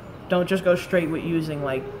 So don't just go straight with using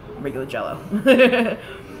like regular Jell-O.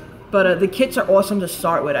 But the kits are awesome to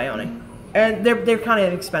start with, Ione. And they're kind of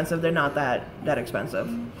inexpensive. They're not that expensive.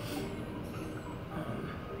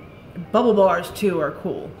 Bubble bars too are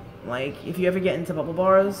cool. Like, if you ever get into bubble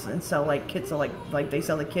bars and sell, like, kits of, like they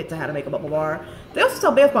sell a kit to how to make a bubble bar. They also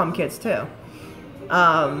sell bath bomb kits, too.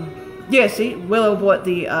 Yeah, see, Willow bought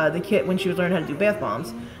the kit when she was learning how to do bath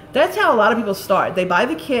bombs. That's how a lot of people start. They buy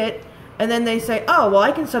the kit, and then they say, oh, well,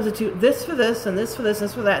 I can substitute this for this, and this for this, and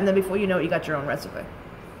this for that, and then before you know it, you got your own recipe.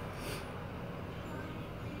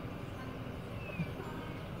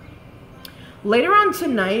 Later on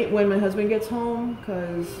tonight, when my husband gets home,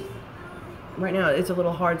 because right now it's a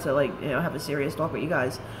little hard to, like, you know, have a serious talk with you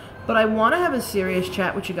guys, but I want to have a serious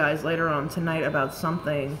chat with you guys later on tonight about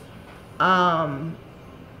something.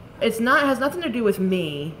 It has nothing to do with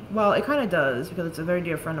me. Well, it kind of does because it's a very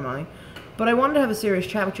dear friend of mine, but I wanted to have a serious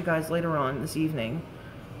chat with you guys later on this evening.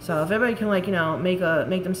 So if everybody can, like, you know, make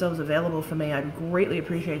themselves available for me, I'd greatly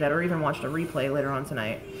appreciate that, or even watch the replay later on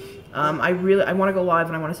tonight. I want to go live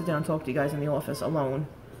and I want to sit down and talk to you guys in the office alone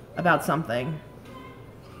about something.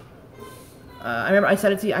 I remember I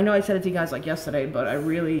said it to you, I know I said it to you guys like yesterday, but I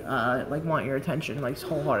really like want your attention, like,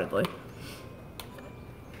 wholeheartedly.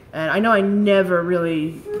 And I know I never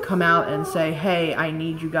really come out and say, hey, I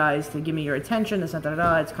need you guys to give me your attention, this, that, da, da,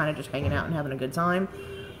 da. It's kind of just hanging out and having a good time.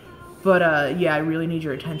 But yeah, I really need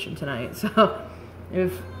your attention tonight. So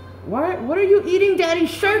what are you eating Daddy's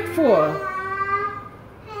shirt for?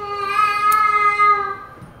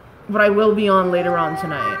 But I will be on later on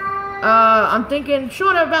tonight. I'm thinking,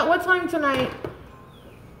 Shauna, about what time tonight?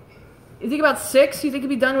 You think about 6? You think you'd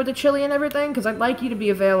be done with the chili and everything? Because I'd like you to be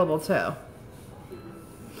available, too.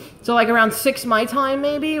 So, like, around 6 my time,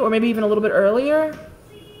 maybe? Or maybe even a little bit earlier?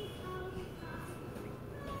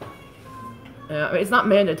 Yeah, I mean, it's not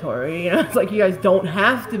mandatory, you know? It's like you guys don't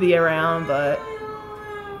have to be around, but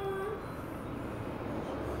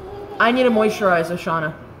I need a moisturizer,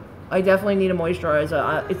 Shauna. I definitely need a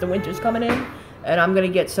moisturizer. If the winter's coming in, and I'm going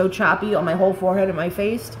to get so choppy on my whole forehead and my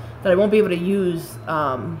face that I won't be able to use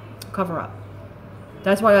cover-up.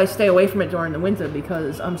 That's why I stay away from it during the winter,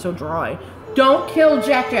 because I'm so dry. Don't kill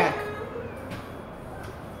Jack Jack!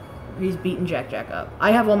 He's beating Jack Jack up.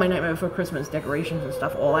 I have all my Nightmare Before Christmas decorations and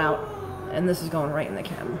stuff all out, and this is going right in the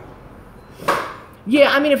camera.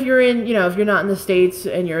 Yeah, I mean, if you're in, you know, if you're not in the States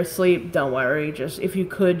and you're asleep, don't worry. Just, if you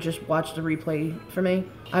could, just watch the replay for me.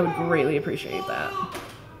 I would greatly appreciate that.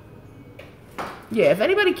 Yeah, if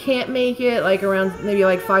anybody can't make it, like, around maybe,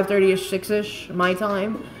 like, 5:30-ish, 6-ish, my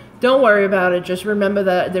time, don't worry about it. Just remember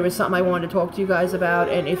that there was something I wanted to talk to you guys about,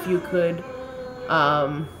 and if you could,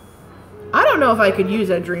 I don't know if I could use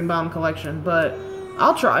that Dream Bomb collection, but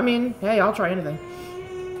I'll try. I mean, hey, I'll try anything.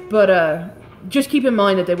 But, just keep in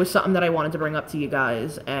mind that there was something that I wanted to bring up to you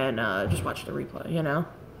guys, and just watch the replay, you know?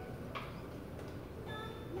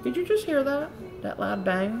 Did you just hear that? That loud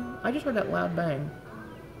bang? I just heard that loud bang.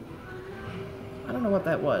 I don't know what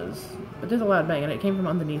that was, but there's a loud bang, and it came from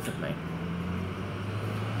underneath of me.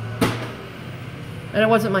 And it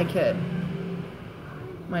wasn't my kid.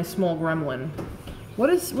 My small gremlin. What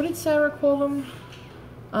did Sarah call them?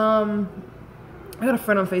 I got a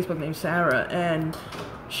friend on Facebook named Sarah, and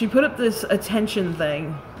she put up this attention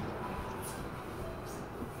thing.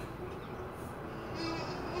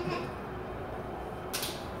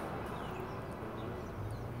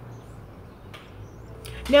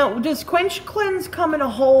 Now, does Quench Cleanse come in a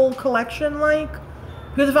whole collection, like?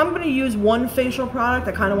 Because if I'm going to use one facial product,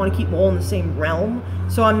 I kind of want to keep them all in the same realm.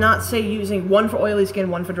 So I'm not, say, using one for oily skin,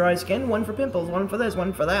 one for dry skin, one for pimples, one for this,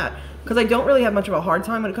 one for that. Because I don't really have much of a hard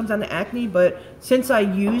time when it comes down to acne, but since I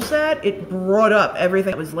use that, it brought up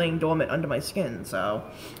everything that was laying dormant under my skin. So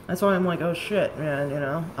that's why I'm like, oh shit, man, you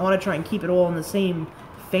know. I want to try and keep it all in the same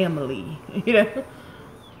family, you know?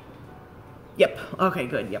 Yep. Okay,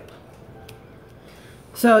 good, yep.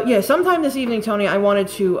 So, yeah, sometime this evening, Tony, I wanted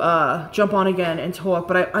to jump on again and talk,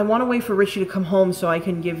 but I want to wait for Richie to come home so I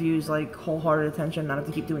can give you, like, wholehearted attention, not have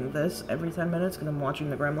to keep doing this every 10 minutes because I'm watching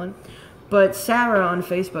the gremlin. But Sarah on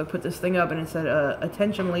Facebook put this thing up and it said,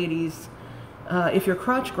 attention ladies, if your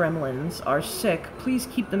crotch gremlins are sick, please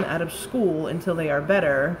keep them out of school until they are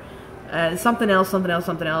better. Something else, something else,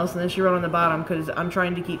 something else. And then she wrote on the bottom, because I'm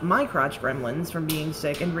trying to keep my crotch gremlins from being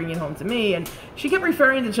sick and bringing it home to me. And she kept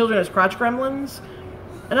referring to children as crotch gremlins.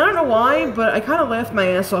 And I don't know why, but I kind of laughed my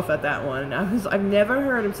ass off at that one. I've never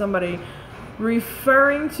heard of somebody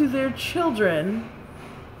referring to their children.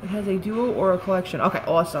 It has a duo or a collection. Okay,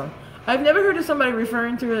 awesome. I've never heard of somebody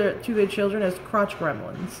referring to their children as crotch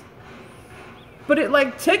gremlins. But it,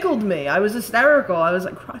 like, tickled me. I was hysterical. I was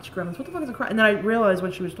like, crotch gremlins? What the fuck is a crotch? And then I realized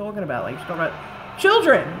what she was talking about. Like, she's talking about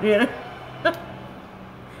children, you know?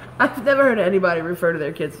 I've never heard anybody refer to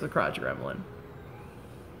their kids as a crotch gremlin.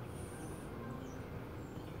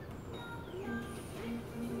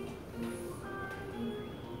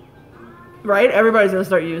 Right? Everybody's gonna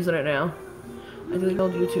start using it now. I did an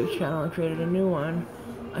old YouTube channel and created a new one.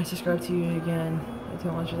 I subscribe to you again. I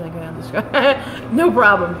don't want you to think I unsubscribe. No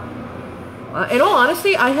problem. In all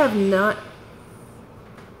honesty, I have not...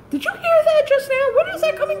 Did you hear that just now? Where is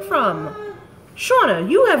that coming from? Shauna,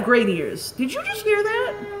 you have great ears. Did you just hear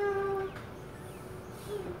that?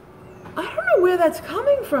 I don't know where that's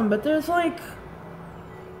coming from, but there's like...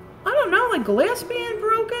 I don't know, like glass being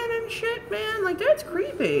broken and shit, man. Like, that's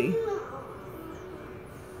creepy.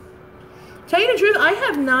 Tell you the truth, I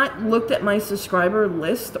have not looked at my subscriber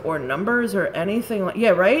list or numbers or anything like... Yeah,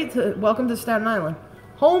 right? Welcome to Staten Island.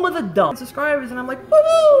 Home of the dumb subscribers, and I'm like,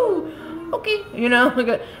 woohoo! Okay, you know,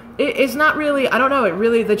 like it's not really. I don't know. It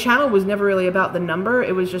really, the channel was never really about the number.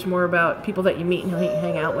 It was just more about people that you meet and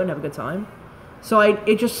hang out with and have a good time. So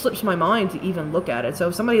it just slips my mind to even look at it. So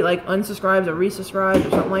if somebody like unsubscribes or resubscribes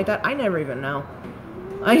or something like that, I never even know.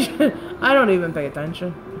 I don't even pay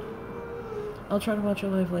attention. I'll try to watch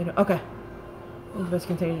your live later. Okay. The best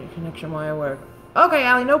connection while I work. Okay,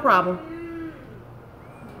 Allie, no problem.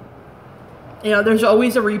 You know, there's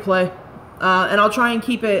always a replay. And I'll try and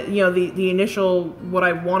keep it, you know, the initial, what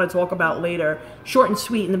I want to talk about later, short and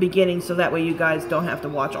sweet in the beginning, so that way you guys don't have to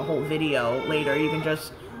watch a whole video later. You can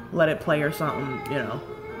just let it play or something, you know,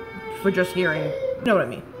 for just hearing. You know what I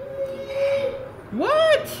mean?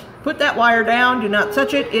 What? Put that wire down. Do not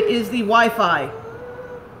touch it. It is the Wi-Fi.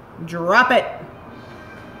 Drop it.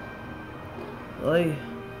 Oy.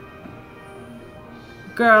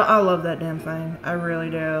 Girl, I love that damn thing. I really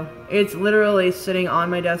do. It's literally sitting on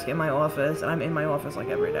my desk in my office, and I'm in my office like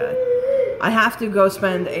every day. I have to go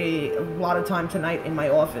spend a lot of time tonight in my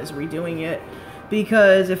office redoing it,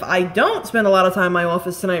 because if I don't spend a lot of time in my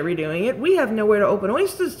office tonight redoing it, we have nowhere to open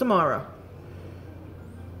oysters tomorrow.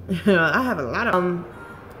 I have a lot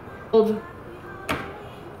of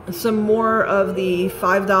some more of the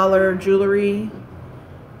 $5 jewelry.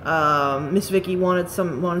 Miss Vicky wanted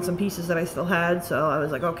some pieces that I still had, so I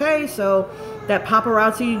was like, okay. So that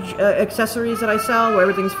paparazzi accessories that I sell, where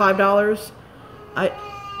everything's $5,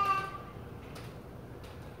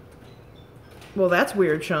 well, that's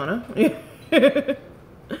weird, Shauna.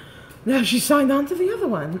 Now she signed on to the other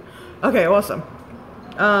one. Okay, awesome.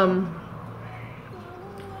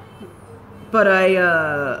 But I'm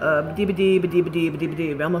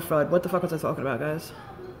a fraud. What the fuck was I talking about, guys?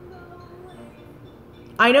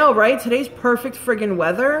 I know, right? Today's perfect friggin'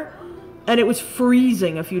 weather, and it was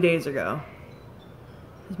freezing a few days ago.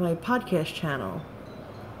 This is my podcast channel.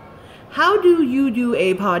 How do you do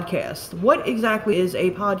a podcast? What exactly is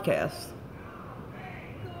a podcast?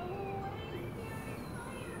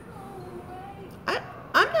 I'm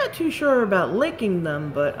not too sure about licking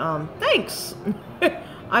them, but thanks.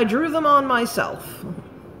 I drew them on myself.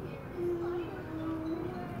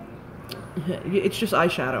 It's just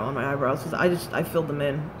eyeshadow on my eyebrows, because I filled them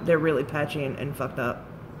in. They're really patchy and fucked up.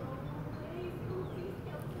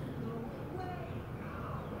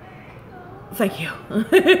 Thank you.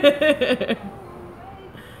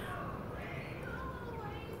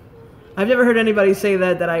 I've never heard anybody say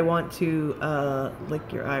that I want to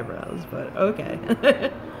lick your eyebrows, but okay.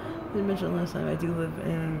 I mentioned last time I do live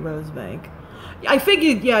in Rosebank. I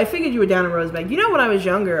figured you were down in Rosebank. You know, when I was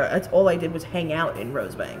younger, that's all I did was hang out in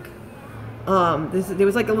Rosebank. There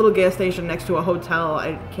was like a little gas station next to a hotel.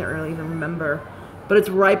 I can't really even remember, but it's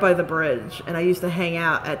right by the bridge. And I used to hang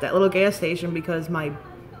out at that little gas station because my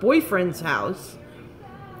boyfriend's house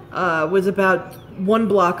was about 1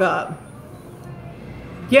 block up.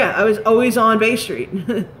 Yeah, I was always on Bay Street.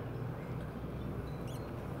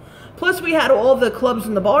 Plus, we had all the clubs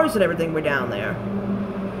and the bars and everything were down there.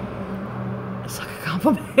 It's like a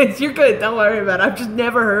compliment. You're good. Don't worry about it. I've just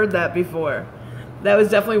never heard that before. That was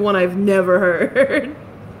definitely one I've never heard.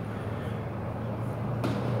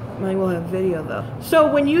 Mine will have video though. So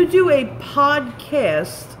when you do a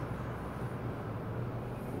podcast,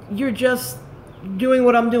 you're just doing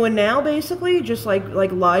what I'm doing now, basically, just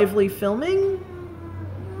like lively filming?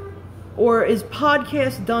 Or is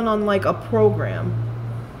podcast done on like a program?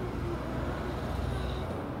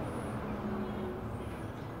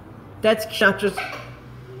 That's not just...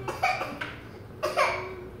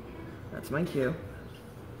 That's my cue.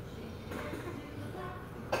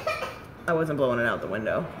 I wasn't blowing it out the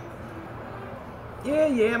window. Yeah,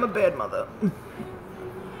 I'm a bad mother.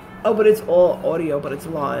 Oh, but it's all audio, but it's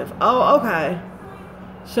live. Oh, okay.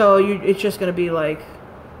 So it's just gonna be like,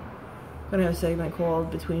 gonna have a segment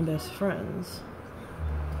called Between Best Friends.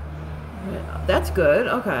 Yeah, that's good.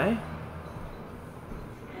 Okay.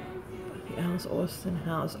 The Alice Austin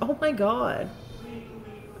house. Oh my God.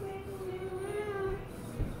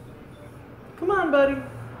 Come on, buddy.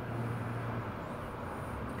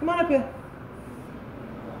 Come on up here.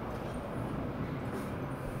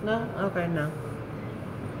 No? Okay, no.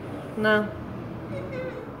 No.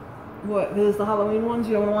 What? This is the Halloween ones?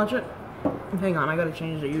 You don't want to watch it? Hang on, I gotta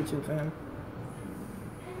change the YouTube for him.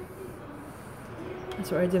 That's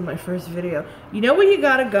where I did my first video. You know where you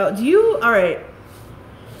gotta go? Do you... Alright.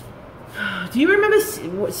 Do you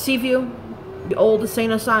remember Seaview? The old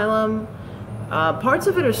insane asylum? Parts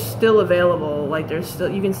of it are still available. Like, there's still...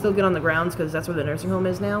 You can still get on the grounds, because that's where the nursing home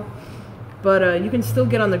is now. But, you can still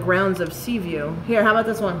get on the grounds of Seaview. Here, how about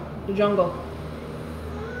this one? The jungle.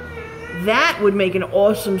 That would make an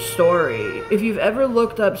awesome story. If you've ever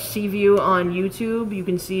looked up Seaview on YouTube, you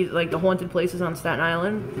can see like the haunted places on Staten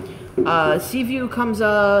Island. Seaview comes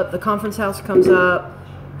up, the conference house comes up.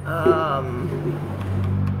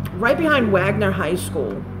 Right behind Wagner High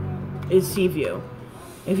School is Seaview.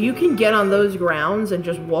 If you can get on those grounds and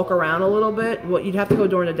just walk around a little bit, well, you'd have to go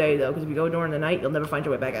during the day though, because if you go during the night, you'll never find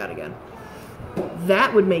your way back out again.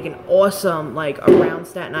 That would make an awesome, like, around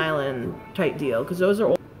Staten Island type deal, because those are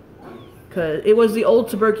all... Because it was the old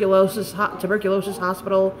tuberculosis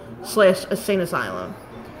hospital / insane asylum.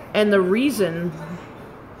 And the reason...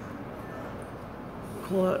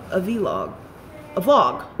 Call it a vlog. A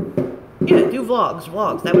vlog. Yeah, do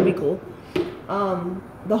vlogs. That would be cool.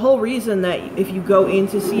 The whole reason that if you go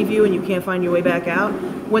into Seaview and you can't find your way back out,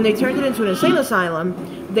 when they turned it into an insane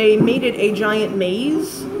asylum, they made it a giant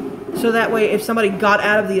maze. So that way, if somebody got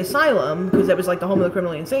out of the asylum, because that was like the home of the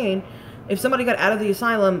criminally insane, if somebody got out of the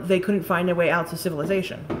asylum, they couldn't find their way out to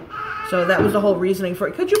civilization. So that was the whole reasoning for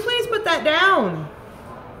it. Could you please put that down?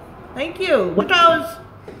 Thank you. What goes?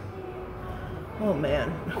 Oh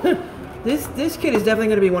man. This kid is definitely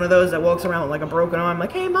going to be one of those that walks around with like a broken arm,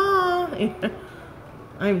 like, hey Ma.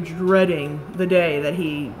 I'm dreading the day that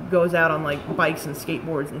he goes out on like bikes and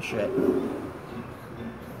skateboards and shit.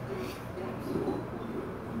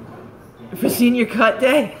 For senior cut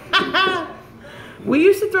day. We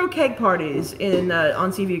used to throw keg parties in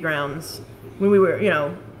on CV grounds when we were,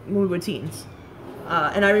 when we were teens.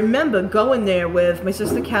 And I remember going there with my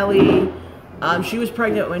sister Kelly. She was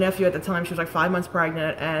pregnant with my nephew at the time. She was like 5 months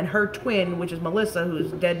pregnant, and her twin, which is Melissa,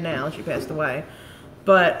 who's dead now. She passed away.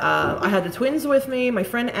 But I had the twins with me. My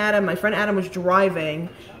friend Adam. My friend Adam was driving,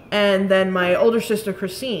 and then my older sister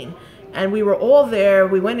Christine. And we were all there.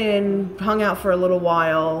 We went in, hung out for a little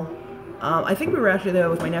while. I think we were actually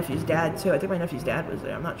there with my nephew's dad, too. I think my nephew's dad was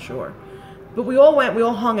there. I'm not sure. But we all went. We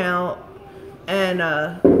all hung out. And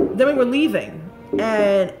then we were leaving.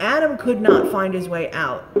 And Adam could not find his way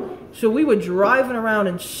out. So we were driving around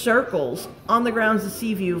in circles on the grounds of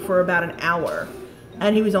Seaview for about an hour.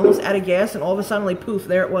 And he was almost out of gas. And all of a sudden, like, poof,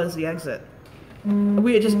 there it was, the exit.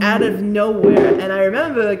 We were just out of nowhere. And I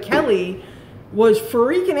remember Kelly was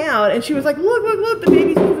freaking out. And she was like, look, the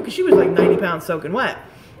baby's moving. Because she was like 90 pounds soaking wet.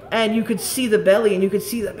 And you could see the belly, and you could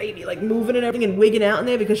see the baby, like, moving and everything and wigging out in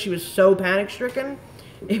there because she was so panic-stricken.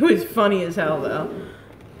 It was funny as hell, though.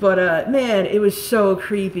 But, man, it was so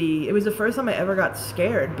creepy. It was the first time I ever got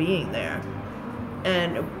scared being there.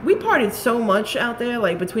 And we partied so much out there,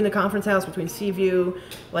 like, between the conference house, between Seaview,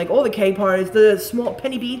 like, all the keg parties, the small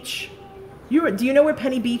Penny Beach. Do you know where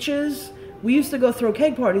Penny Beach is? We used to go throw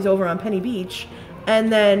keg parties over on Penny Beach.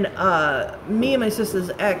 And then me and my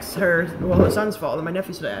sister's ex, her son's father, my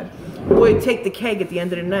nephew's dad, would take the keg at the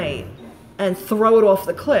end of the night and throw it off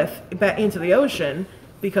the cliff back into the ocean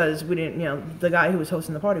because we didn't, the guy who was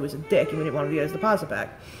hosting the party was a dick and we didn't want to get his deposit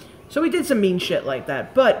back. So we did some mean shit like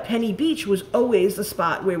that. But Penny Beach was always the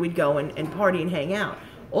spot where we'd go and party and hang out.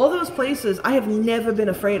 All those places I have never been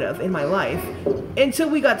afraid of in my life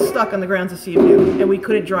until we got stuck on the grounds of Seaview and we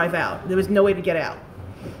couldn't drive out. There was no way to get out.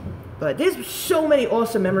 But there's so many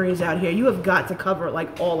awesome memories out here. You have got to cover,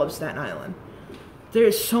 like, all of Staten Island.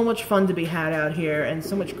 There's so much fun to be had out here and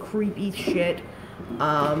so much creepy shit.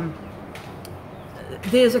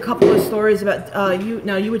 there's a couple of stories about you.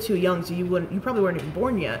 Now you were too young, so you probably weren't even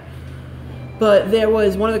born yet. But there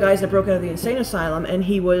was one of the guys that broke out of the insane asylum, and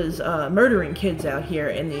he was murdering kids out here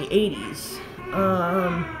in the 80s.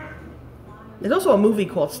 There's also a movie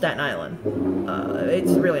called Staten Island.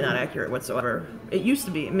 It's really not accurate whatsoever. It used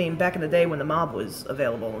to be, I mean, back in the day when the mob was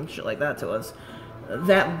available and shit like that to us,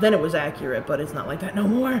 then it was accurate, but it's not like that no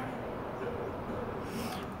more.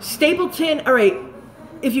 Stapleton, all right,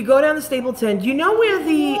 if you go down to Stapleton, you know where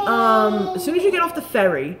the, as soon as you get off the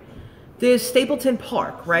ferry, there's Stapleton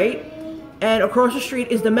Park, right? And across the street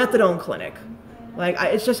is the methadone clinic. Like,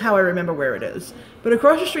 it's just how I remember where it is. But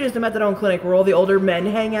across the street is the methadone clinic where all the older men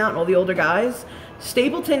hang out and all the older guys.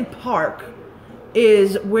 Stapleton Park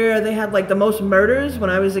is where they had, like, the most murders when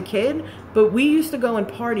I was a kid. But we used to go and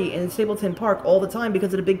party in Stapleton Park all the time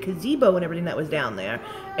because of the big gazebo and everything that was down there.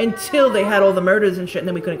 Until they had all the murders and shit, and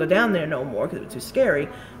then we couldn't go down there no more because it was too scary.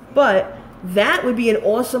 But that would be an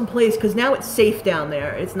awesome place because now it's safe down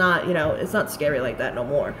there. It's not, you know, it's not scary like that no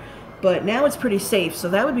more. But now it's pretty safe, so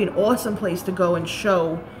that would be an awesome place to go and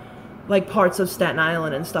show, like, parts of Staten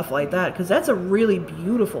Island and stuff like that, because that's a really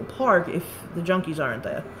beautiful park if the junkies aren't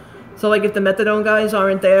there. So, like, if the methadone guys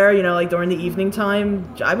aren't there, you know, like, during the evening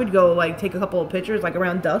time, I would go, like, take a couple of pictures, like,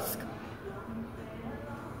 around dusk.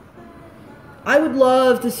 I would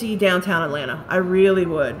love to see downtown Atlanta. I really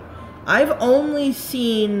would. I've only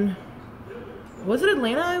seen... Was it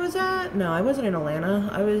Atlanta I was at? No, I wasn't in Atlanta.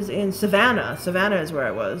 I was in Savannah. Savannah is where I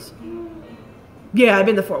was. Yeah, I've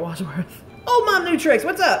been to Fort Wadsworth. Oh, Mom New Tricks,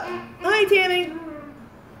 what's up? Hi, Tammy.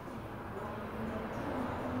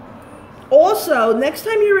 Also, next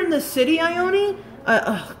time you're in the city, Ione,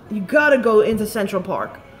 you gotta go into Central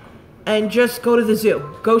Park and just go to the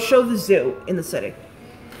zoo. Go show the zoo in the city.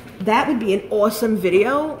 That would be an awesome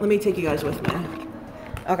video. Let me take you guys with me.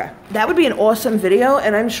 Okay, that would be an awesome video,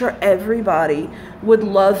 and I'm sure everybody would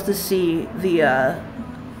love to see the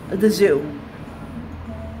zoo.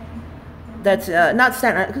 That's not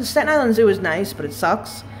Staten Island, because Staten Island Zoo is nice, but it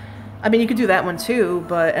sucks. I mean, you could do that one too,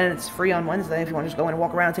 and it's free on Wednesday if you want to just go in and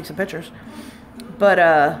walk around and take some pictures. But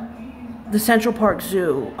the Central Park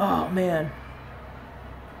Zoo, oh man.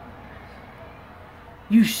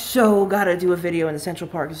 You so gotta do a video in the Central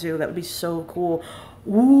Park Zoo. That would be so cool.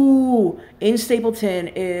 Ooh, in Stapleton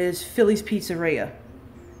is Philly's Pizzeria.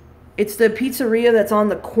 It's the pizzeria that's on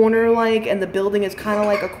the corner, like, and the building is kind of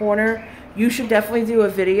like a corner. You should definitely do a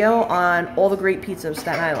video on all the great pizza of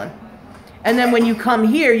Staten Island. And then when you come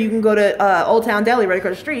here, you can go to Old Town Deli right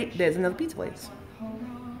across the street. There's another pizza place.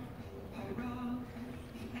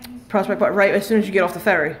 Prospect Park, right as soon as you get off the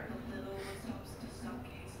ferry.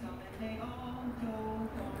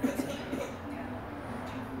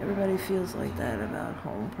 Everybody feels like that about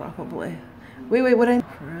home, probably. Wait, what I...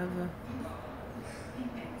 Forever.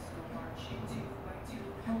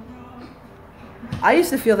 I used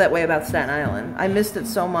to feel that way about Staten Island. I missed it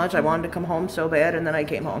so much. I wanted to come home so bad, and then I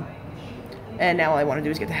came home. And now all I want to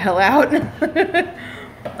do is get the hell out.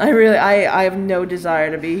 I have no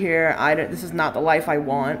desire to be here. This is not the life I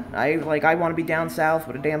want. I want to be down south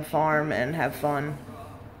with a damn farm and have fun.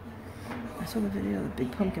 I saw the video of the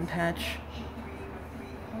big pumpkin patch.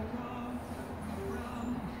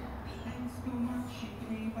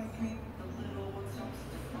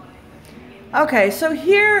 Okay, so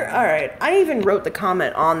here, all right, I even wrote the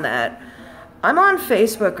comment on that. I'm on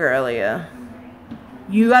Facebook earlier.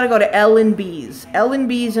 You gotta go to L&B's.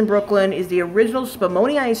 L&B's in Brooklyn is the original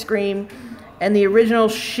Spumoni ice cream and the original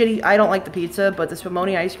shitty, I don't like the pizza, but the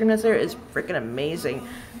Spumoni ice cream that's there is freaking amazing.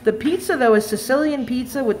 The pizza, though, is Sicilian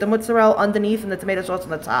pizza with the mozzarella underneath and the tomato sauce on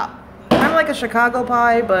the top. Kind of like a Chicago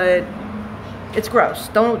pie, but it's gross.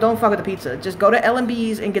 Don't fuck with the pizza. Just go to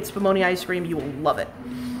L&B's and get Spumoni ice cream. You will love it.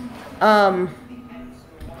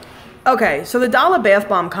 Okay, so the Dollar Bath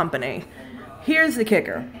Bomb Company. Here's the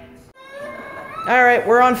kicker. Alright,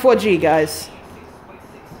 we're on 4G, guys.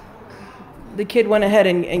 The kid went ahead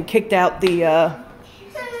and kicked out the,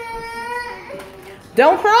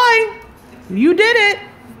 Don't cry! You did it!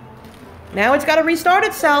 Now it's gotta restart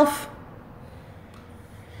itself.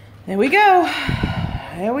 There we go.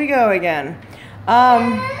 There we go again.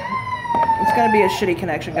 It's gonna be a shitty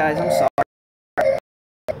connection, guys. I'm sorry.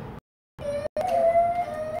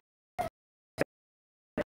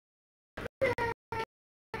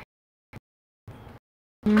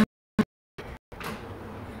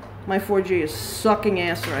 My 4G is sucking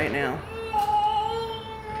ass right now.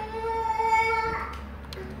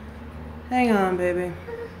 Hang on, baby.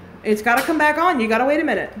 It's gotta come back on. You gotta wait a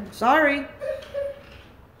minute. Sorry.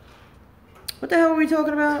 What the hell were we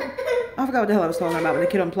talking about? I forgot what the hell I was talking about when the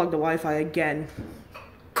kid unplugged the Wi-Fi again.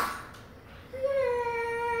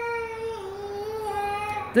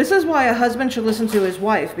 This is why a husband should listen to his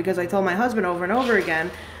wife, because I told my husband over and over again,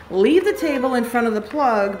 leave the table in front of the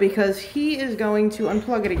plug because he is going to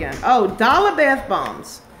unplug it again. Oh, dollar bath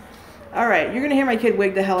bombs. All right, you're going to hear my kid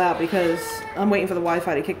wig the hell out because I'm waiting for the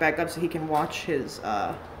Wi-Fi to kick back up so he can watch his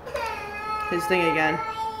thing again.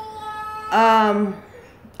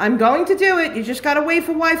 I'm going to do it. You just got to wait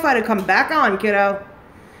for Wi-Fi to come back on, kiddo.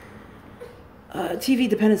 TV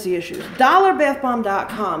dependency issues.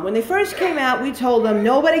 DollarBathBomb.com. When they first came out, we told them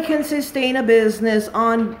nobody can sustain a business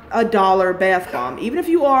on a dollar bath bomb. Even if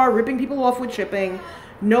you are ripping people off with shipping,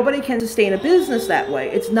 nobody can sustain a business that way.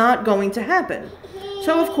 It's not going to happen.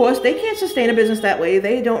 So of course, they can't sustain a business that way.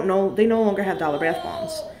 They no longer have dollar bath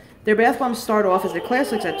bombs. Their bath bombs start off as the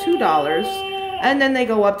classics at $2, and then they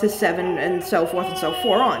go up to $7 and so forth and so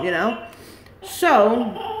forth on, you know? So,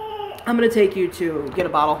 I'm going to take you to get a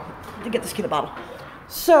bottle. To get this kid a bottle.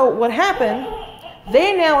 So what happened,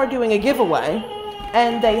 they now are doing a giveaway,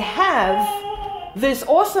 and they have this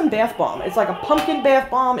awesome bath bomb. It's like a pumpkin bath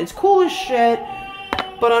bomb. It's cool as shit.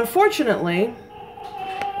 But unfortunately,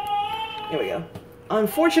 here we go.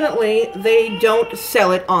 Unfortunately, they don't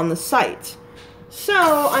sell it on the site. So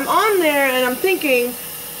I'm on there and I'm thinking,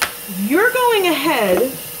 you're going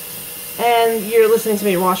ahead and you're listening to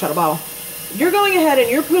me wash out a bottle. You're going ahead and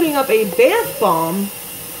you're putting up a bath bomb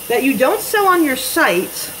that you don't sell on your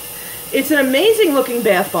site. It's an amazing looking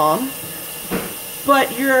bath bomb,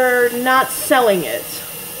 but you're not selling it.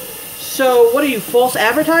 So what are you, false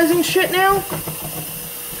advertising shit now?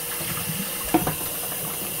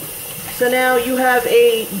 So now you have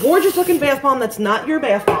a gorgeous looking bath bomb that's not your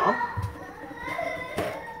bath bomb.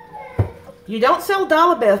 You don't sell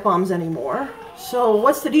dollar bath bombs anymore. So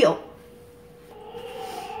what's the deal?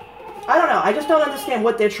 I don't know. I just don't understand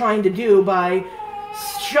what they're trying to do by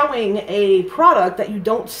showing a product that you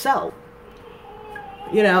don't sell.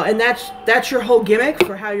 You know, and that's your whole gimmick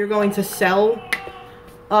for how you're going to sell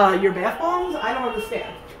your bath bombs? I don't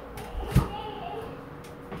understand.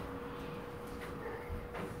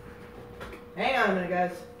 Hang on a minute,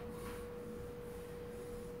 guys.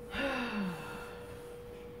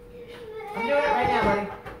 I'm doing it right now, buddy.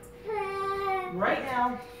 Right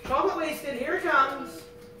now. Chocolate wasted. Here it comes.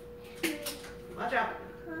 Watch out.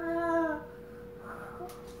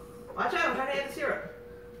 Watch out, I'm trying to add the syrup.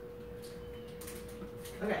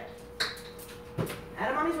 Okay.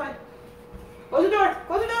 Add him on his way. Close the door,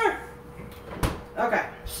 close the door. Okay,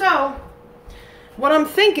 so what I'm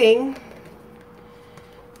thinking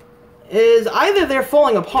is either they're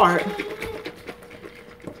falling apart.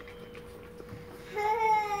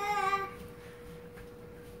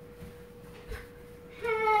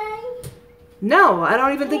 No, I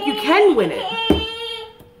don't even think you can win it.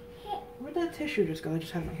 Where'd that tissue just go? I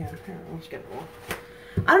just had my hand. Here, let's get it more.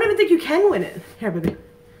 I don't even think you can win it. Here, baby.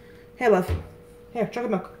 Here, love. Here,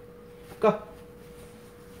 chocolate milk. Go.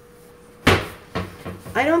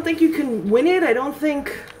 I don't think you can win it. I don't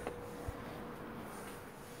think...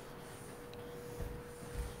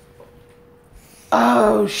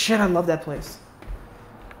 Oh, shit, I love that place.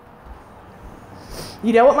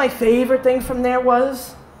 You know what my favorite thing from there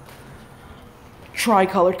was?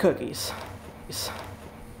 Tri-colored cookies.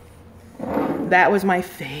 That was my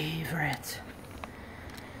favorite.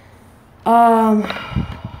 And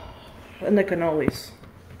the cannolis.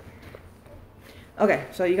 Okay,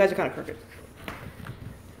 so you guys are kind of crooked.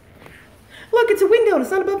 Look, it's a window and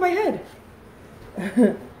it's not above my head.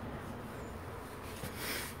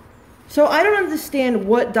 So I don't understand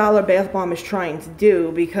what Dollar Bath Bomb is trying to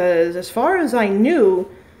do, because as far as I knew,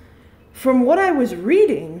 from what I was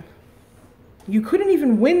reading, you couldn't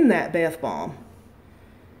even win that bath bomb.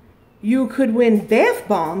 You could win bath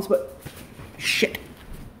bombs, but... Shit.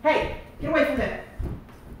 Hey, get away from that.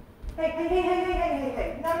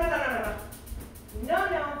 Hey. No.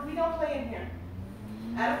 No, we don't play in here.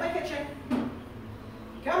 Out of my kitchen.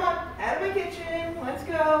 Come on, out of my kitchen. Let's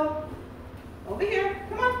go. Over here.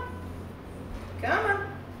 Come on. Come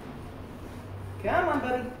on,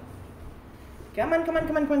 buddy. Come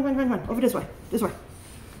on. Over this way.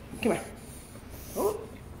 Come here.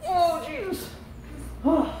 Oh, jeez.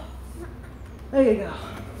 Oh, there you go.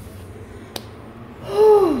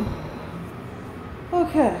 Oh,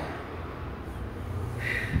 okay.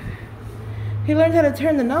 He learned how to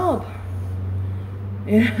turn the knob.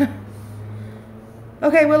 Yeah.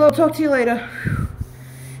 Okay, well, I'll talk to you later.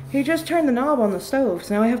 He just turned the knob on the stove,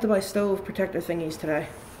 so now I have to buy stove protector thingies today.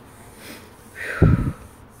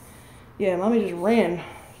 Yeah, Mommy just ran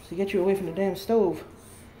to get you away from the damn stove.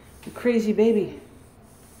 You crazy baby.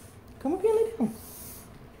 Come up here and lay down.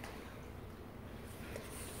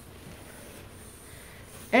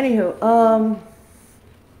 Anywho,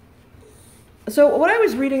 So what I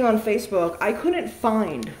was reading on Facebook, I couldn't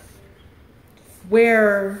find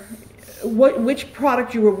which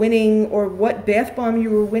product you were winning or what bath bomb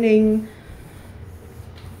you were winning.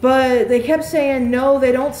 But they kept saying, no,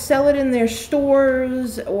 they don't sell it in their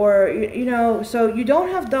stores, or, you know, so you don't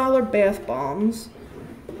have dollar bath bombs.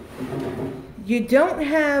 You don't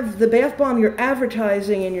have the bath bomb you're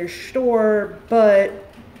advertising in your store, but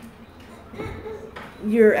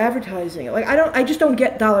you're advertising it. Like, I just don't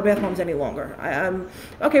get dollar bath bombs any longer.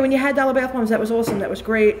 Okay, when you had dollar bath bombs, that was awesome, that was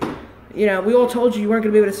great. You know, we all told you weren't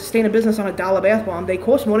going to be able to sustain a business on a dollar bath bomb. They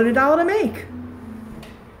cost more than $1 to make.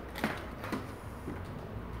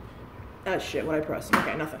 Oh shit, what I pressed?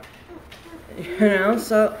 Okay, nothing. You know,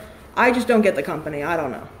 so I just don't get the company. I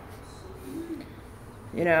don't know.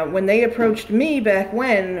 You know, when they approached me back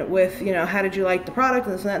when with, you know, how did you like the product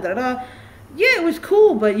and this and that, da-da-da. Yeah, it was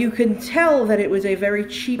cool, but you can tell that it was a very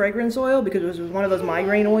cheap fragrance oil because it was one of those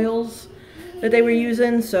migraine oils that they were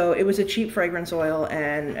using. So it was a cheap fragrance oil,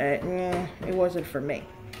 and it wasn't for me.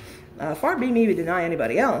 Far be me to deny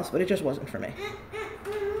anybody else, but it just wasn't for me.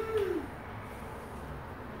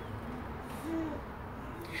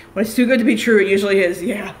 When it's too good to be true, it usually is,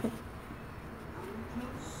 yeah.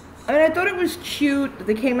 I mean, I thought it was cute.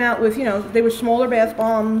 They came out with, you know, they were smaller bath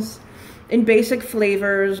bombs in basic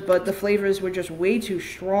flavors, but the flavors were just way too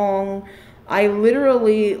strong. I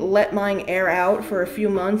literally let mine air out for a few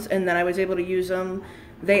months, and then I was able to use them.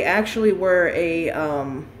 They actually were a,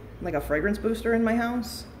 like a fragrance booster in my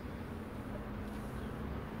house.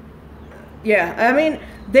 Yeah, I mean,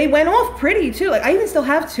 they went off pretty too. Like, I even still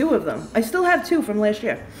have 2 of them. I still have 2 from last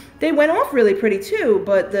year. They went off really pretty too,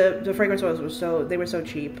 but the fragrance oils were they were so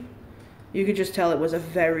cheap. You could just tell it was a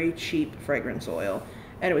very cheap fragrance oil,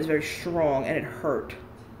 and it was very strong, and it hurt.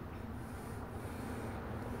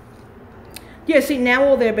 Yeah, see, now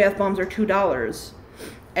all their bath bombs are $2,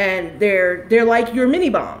 and they're like your mini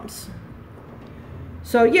bombs.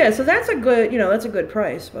 So yeah, so that's a good, you know, that's a good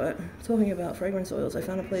price. But talking about fragrance oils, I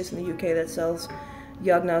found a place in the UK that sells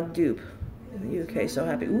Yagnog dupe in the UK. So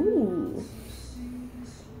happy. Ooh.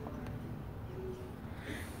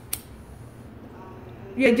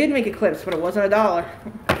 Yeah, I did make Eclipse, but it wasn't $1.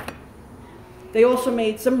 They also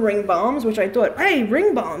made some ring bombs, which I thought, hey,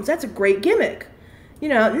 ring bombs, that's a great gimmick. You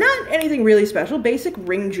know, not anything really special, basic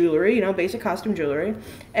ring jewelry, you know, basic costume jewelry.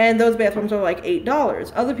 And those bath bombs are like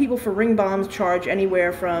 $8. Other people for ring bombs charge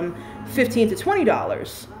anywhere from $15 to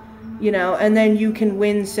 $20, you know, and then you can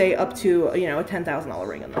win, say, up to, you know, a $10,000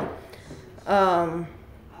 ring in them.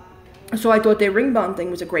 So I thought their ring bomb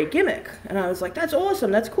thing was a great gimmick. And I was like, that's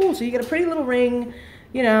awesome, that's cool. So you get a pretty little ring,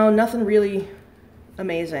 you know, nothing really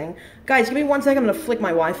amazing. Guys, give me 1 second, I'm going to flick my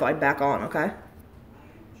Wi-Fi back on, okay?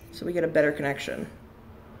 So we get a better connection.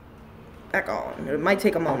 Back on. It might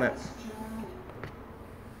take a moment.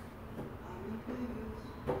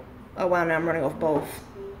 Oh wow, now I'm running off both.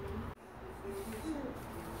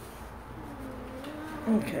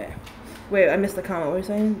 Okay. Wait, I missed the comment. What were you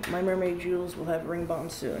saying? My Mermaid Jewels will have ring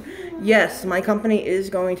bombs soon. Yes, my company is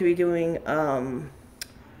going to be doing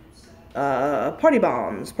party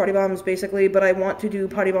bombs. Party bombs basically, but I want to do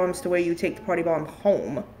party bombs to where you take the party bomb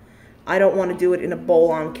home. I don't want to do it in a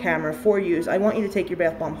bowl on camera for use. I want you to take your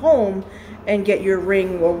bath bomb home and get your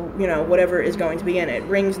ring or, you know, whatever is going to be in it.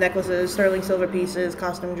 Rings, necklaces, sterling silver pieces,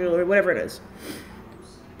 costume jewelry, whatever it is.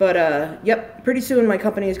 But, yep, pretty soon my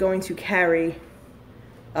company is going to carry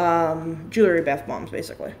jewelry bath bombs,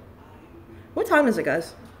 basically. What time is it,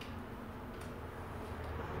 guys?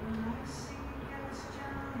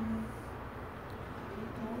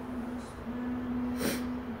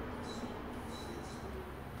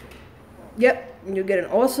 Yep, you'll get an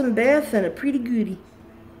awesome bath and a pretty goodie.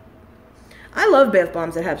 I love bath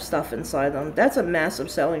bombs that have stuff inside them. That's a massive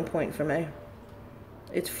selling point for me.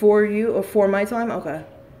 It's for you, or for my time? Okay.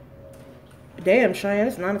 Damn, Cheyenne,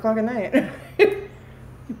 it's 9 o'clock at night. You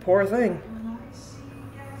poor thing.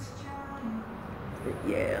 But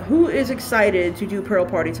yeah, who is excited to do Pearl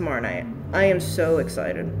Party tomorrow night? I am so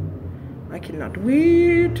excited. I cannot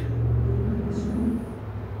wait.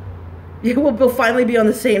 Yeah, we'll finally be on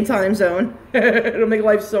the same time zone. It'll make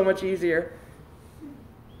life so much easier.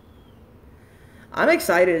 I'm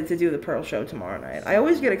excited to do the Pearl show tomorrow night. I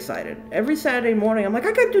always get excited. Every Saturday morning, I'm like,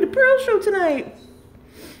 I gotta do the Pearl show tonight.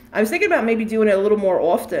 I was thinking about maybe doing it a little more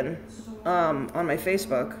often on my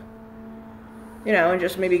Facebook. You know, and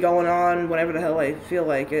just maybe going on whenever the hell I feel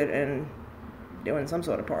like it and doing some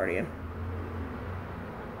sort of partying.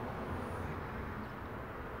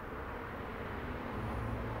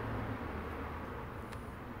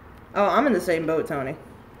 Oh, I'm in the same boat, Tony.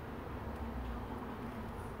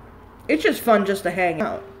 It's just fun just to hang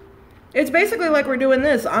out. It's basically like we're doing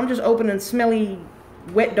this. I'm just opening smelly,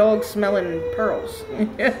 wet dog smelling pearls.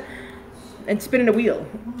 And spinning a wheel.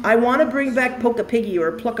 I want to bring back Poke a Piggy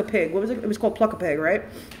or Pluck a Pig. What was it? It was called Pluck a Pig, right?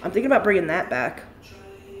 I'm thinking about bringing that back.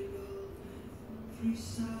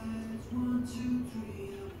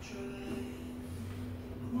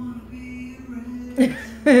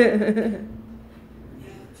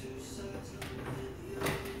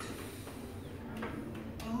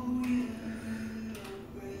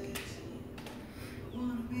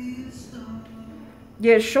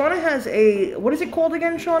 Yeah, Shauna has a, what is it called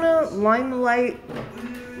again, Shauna? Limelight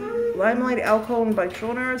Alcone by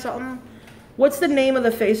Shauna or something? What's the name of the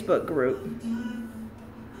Facebook group?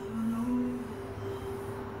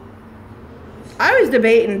 I was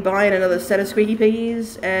debating buying another set of Squeaky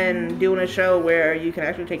Piggies and doing a show where you can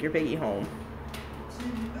actually take your piggy home.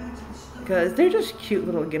 Because they're just cute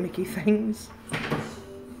little gimmicky things.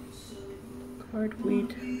 Card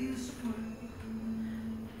wheat.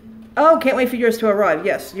 Oh, can't wait for yours to arrive.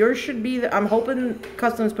 Yes, yours should be, I'm hoping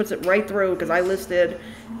Customs puts it right through because I listed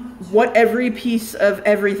what every piece of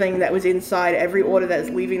everything that was inside every order that is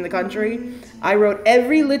leaving the country. I wrote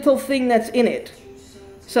every little thing that's in it.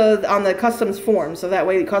 So on the Customs form, so that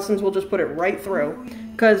way the Customs will just put it right through.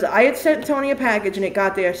 Because I had sent Tony a package and it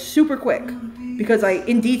got there super quick because I,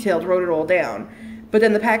 in detail, wrote it all down. But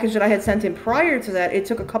then the package that I had sent him prior to that, it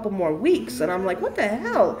took a couple more weeks. And I'm like, what the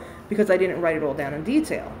hell? Because I didn't write it all down in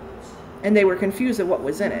detail. And they were confused at what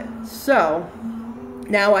was in it. So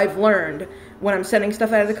now I've learned when I'm sending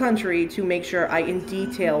stuff out of the country to make sure I in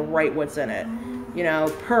detail write what's in it. You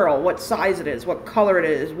know, pearl, what size it is, what color it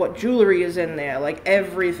is, what jewelry is in there. Like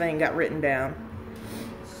everything got written down.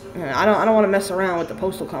 I don't want to mess around with the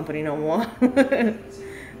postal company no more.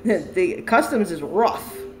 The Customs is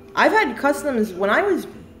rough. I've had Customs when I was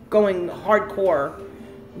going hardcore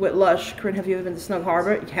with Lush. Corinne, have you ever been to Snug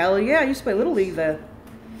Harbor? Hell yeah, I used to play Little League there.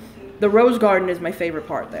 The Rose Garden is my favorite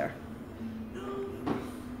part there.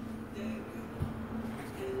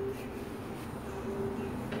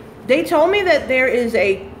 They told me that there is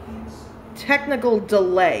a technical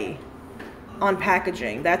delay on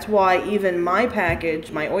packaging. That's why even my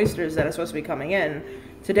package, my oysters that are supposed to be coming in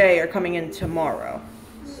today are coming in tomorrow.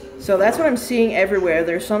 So that's what I'm seeing everywhere.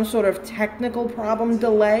 There's some sort of technical problem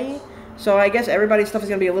delay. So I guess everybody's stuff is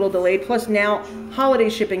going to be a little delayed. Plus now, holiday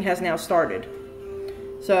shipping has now started.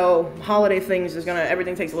 So holiday things is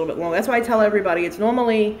everything takes a little bit longer. That's why I tell everybody it's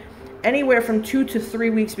normally anywhere from 2 to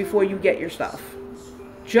 3 weeks before you get your stuff.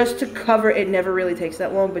 Just to cover, it never really takes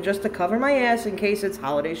that long, but just to cover my ass in case it's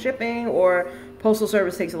holiday shipping or postal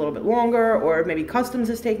service takes a little bit longer or maybe Customs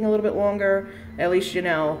is taking a little bit longer. At least you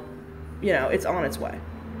know, it's on its way.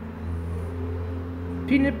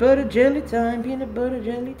 Peanut butter jelly time, peanut butter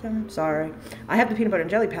jelly time. Sorry. I have the peanut butter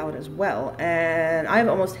and jelly palette as well, and I've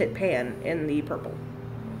almost hit pan in the purple.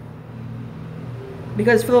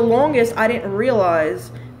 Because for the longest, I didn't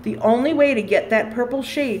realize the only way to get that purple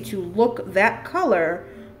shade to look that color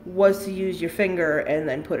was to use your finger and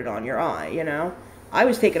then put it on your eye, you know? I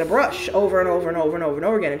was taking a brush over and over and over and over and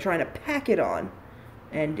over again and trying to pack it on.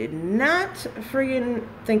 And did not friggin'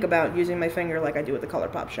 think about using my finger like I do with the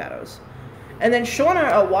ColourPop shadows. And then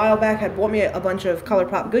Shauna, a while back, had bought me a bunch of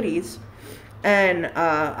ColourPop goodies. And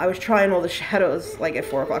I was trying all the shadows like at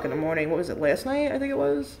 4 o'clock in the morning. What was it, last night? I think it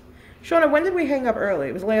was. Shauna, when did we hang up early?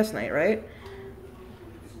 It was last night, right?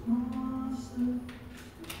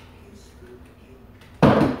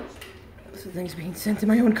 So things being sent to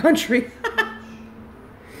my own country.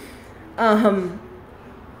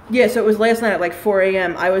 Yeah, so it was last night at like 4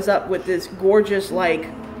 a.m. I was up with this gorgeous like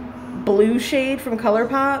blue shade from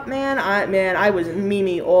ColourPop, man. I was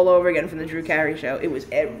Mimi all over again from the Drew Carey show. It was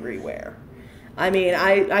everywhere. I mean,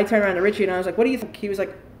 I turned around to Richie and I was like, what do you think? He was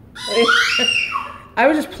like, I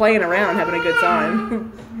was just playing around, having a good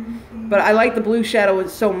time. But I liked the blue shadow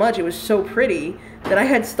so much. It was so pretty that I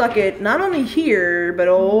had stuck it not only here, but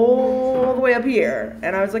all the way up here.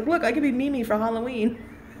 And I was like, look, I could be Mimi for Halloween.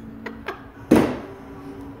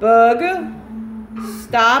 Bug,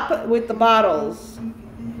 stop with the bottles.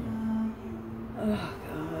 Oh,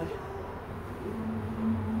 God.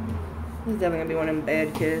 This is definitely going to be one of them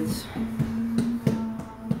bad kids.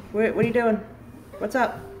 What are you doing? What's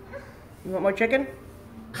up? You want more chicken?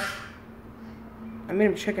 I made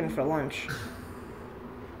him chicken for lunch.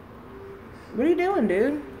 What are you doing,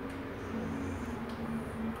 dude?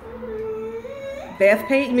 Bath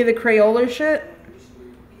paint? You mean the Crayola shit?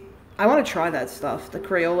 I want to try that stuff. The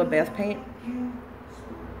Crayola bath paint.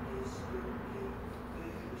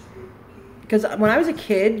 Because when I was a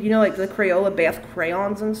kid, you know, like the Crayola bath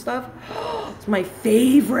crayons and stuff? It's my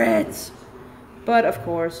favorite. But, of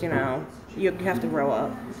course, you know, You have to grow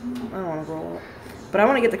up. I don't want to grow up. But I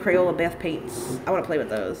want to get the Crayola bath paints. I want to play with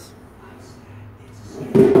those.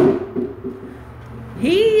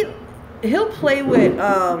 He'll play with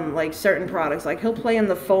like certain products. Like he'll play in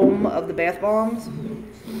the foam of the bath bombs.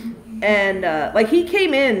 And like he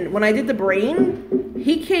came in when I did the brain.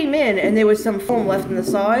 He came in and there was some foam left in the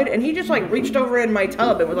side, and he just like reached over in my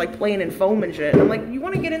tub and was like playing in foam and shit. And I'm like, you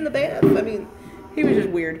want to get in the bath? I mean, he was just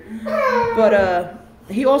weird. But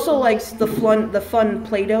he also likes the fun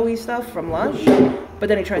Play-Doh-y stuff from Lush, but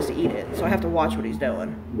then he tries to eat it, so I have to watch what he's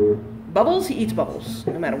doing. Bubbles, he eats bubbles,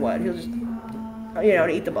 no matter what. He'll just, you know,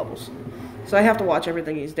 eat the bubbles. So I have to watch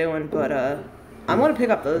everything he's doing, but I want to pick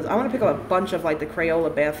up those. I want to pick up a bunch of like the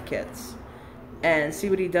Crayola bath kits and see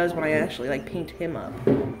what he does when I actually like paint him up.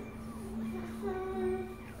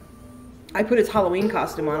 I put his Halloween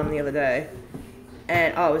costume on him the other day,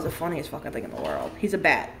 and oh, it was the funniest fucking thing in the world. He's a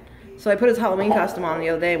bat. So I put his Halloween costume on the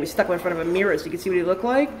other day, and we stuck him in front of a mirror so you could see what he looked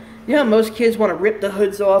like. You know how most kids want to rip the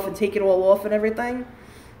hoods off and take it all off and everything?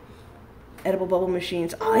 Edible bubble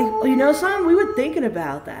machines. Oh, you know something? We were thinking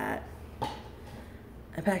about that.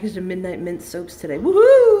 I packaged the Midnight Mint soaps today.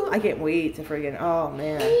 Woohoo! I can't wait to friggin', oh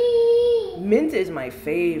man. Mint is my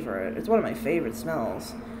favorite. It's one of my favorite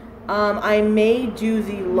smells. I may do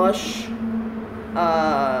the Lush,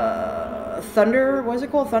 Thunder, what is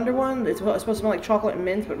it called? Thunder one? It's supposed to smell like chocolate and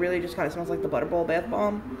mint, but really just kind of smells like the Butterball bath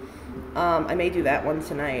bomb. I may do that one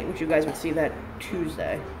tonight, which you guys would see that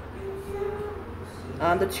Tuesday.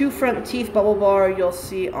 The 2 front teeth bubble bar you'll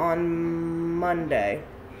see on Monday.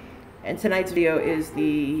 And tonight's video is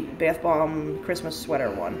the bath bomb Christmas sweater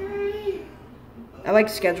one. I like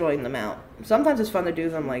scheduling them out. Sometimes it's fun to do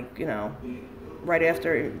them like, you know, right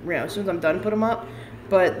after, you know, as soon as I'm done, put them up.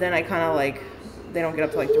 But then I kind of like, they don't get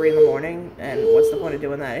up to like 3 in the morning, and what's the point of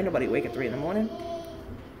doing that? Ain't nobody awake at 3 in the morning.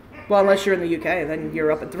 Well, unless you're in the UK, then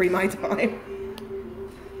you're up at 3 my time.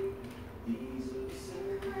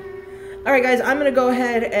 Alright guys, I'm going to go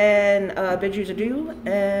ahead and bid you adieu,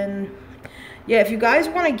 and yeah, if you guys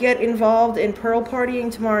want to get involved in pearl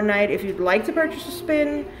partying tomorrow night, if you'd like to purchase a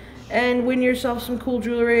spin and win yourself some cool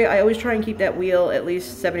jewelry, I always try and keep that wheel at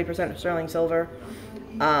least 70% sterling silver.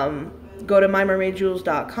 Go to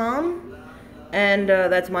mymermaidjewels.com. And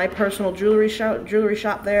that's my personal jewelry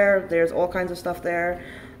shop there. There's all kinds of stuff there.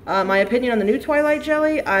 My opinion on the new Twilight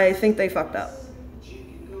Jelly, I think they fucked up.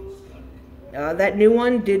 That new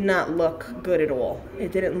one did not look good at all.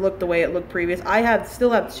 It didn't look the way it looked previous. I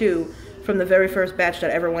still have 2 from the very first batch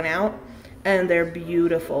that ever went out, and they're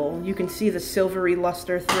beautiful. You can see the silvery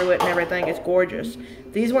luster through it and everything. It's gorgeous.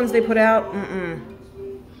 These ones they put out,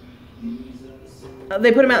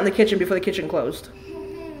 they put them out in the kitchen before the kitchen closed.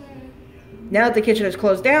 Now that the kitchen is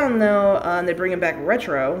closed down, though, they're bringing back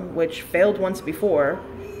retro, which failed once before.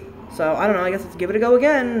 So, I don't know, I guess let's give it a go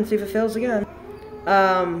again and see if it fails again.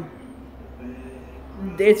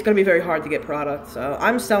 It's going to be very hard to get product, so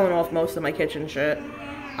I'm selling off most of my kitchen shit.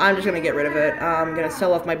 I'm just going to get rid of it. I'm going to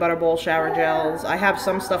sell off my Butterball shower gels. I have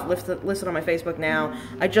some stuff listed on my Facebook now.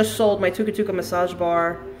 I just sold my Tuka Tuka massage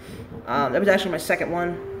bar. That was actually my second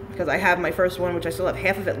one, because I have my first one, which I still have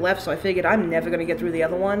half of it left, so I figured I'm never going to get through the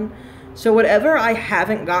other one. So whatever I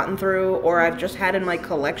haven't gotten through, or I've just had in my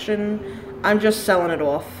collection, I'm just selling it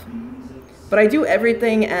off. But I do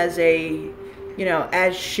everything as a, you know,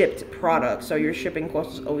 as shipped product, so your shipping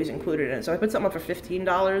cost is always included in it. So I put something up for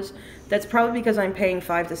 $15. That's probably because I'm paying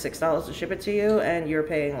 $5 to $6 to ship it to you, and you're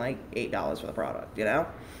paying like $8 for the product, you know?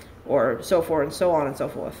 Or so forth and so on and so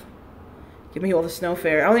forth. Give me all the Snow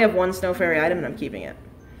Fairy. I only have 1 Snow Fairy item, and I'm keeping it.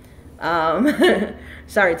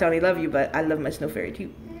 Sorry, Tony, love you, but I love my Snow Fairy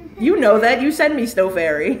too. You know that. You send me Snow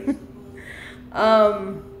Fairy.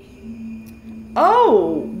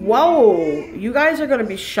 Oh, whoa. You guys are going to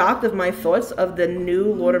be shocked of my thoughts of the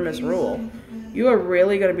new Lord of Misrule. You are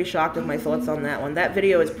really going to be shocked of my thoughts on that one. That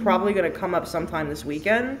video is probably going to come up sometime this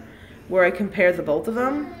weekend, where I compare the both of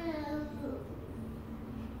them.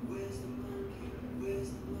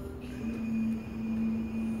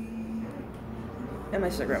 And my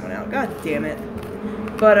cigarette went out. God damn it.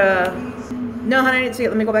 But, no, honey, I didn't see it.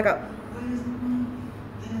 Let me go back up.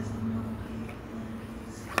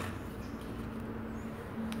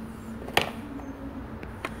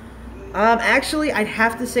 Actually, I'd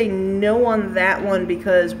have to say no on that one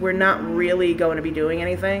because we're not really going to be doing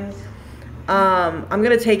anything. I'm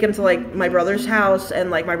going to take him to, like, my brother's house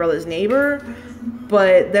and, like, my brother's neighbor.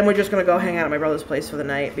 But then we're just going to go hang out at my brother's place for the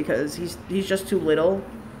night because he's just too little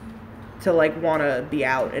to, like, want to be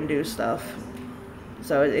out and do stuff.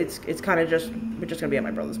 So it's kind of just, we're just going to be at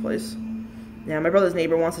my brother's place. Yeah, my brother's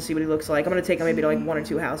neighbor wants to see what he looks like. I'm going to take him maybe to, like, 1 or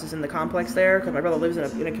 2 houses in the complex there because my brother lives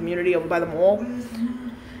in a community over by the mall.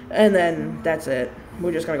 And then that's it.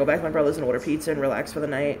 We're just gonna go back to my brother's and order pizza and relax for the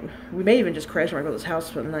night. We may even just crash at my brother's house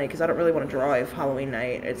for the night because I don't really want to drive Halloween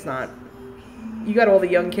night. It's not. You got all the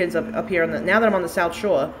young kids up here on the. Now that I'm on the South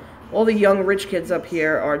Shore, all the young rich kids up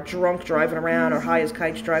here are drunk driving around or high as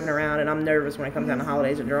kites driving around, and I'm nervous when it comes down to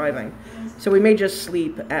holidays and driving. So we may just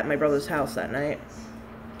sleep at my brother's house that night.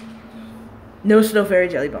 No snow fairy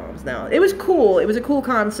jelly bombs. No, it was cool. It was a cool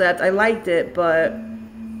concept. I liked it, but.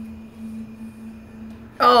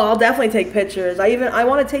 Oh, I'll definitely take pictures. I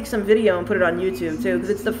want to take some video and put it on YouTube too,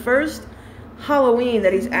 because it's the first Halloween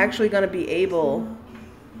that he's actually going to be able.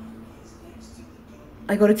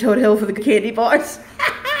 I go to Toad Hill for the candy bars.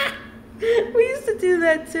 We used to do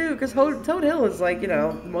that too, because Toad Hill is like, you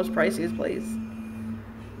know, the most priciest place.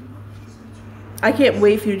 I can't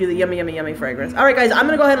wait for you to do the yummy, yummy, yummy fragrance. All right, guys, I'm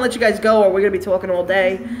going to go ahead and let you guys go, or we're going to be talking all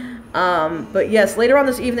day. But yes, later on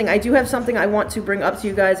this evening, I do have something I want to bring up to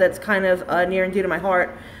you guys that's kind of near and dear to my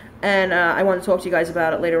heart. And I want to talk to you guys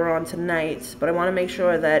about it later on tonight. But I want to make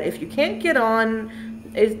sure that if you can't get on,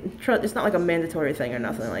 it's not like a mandatory thing or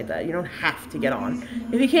nothing like that. You don't have to get on.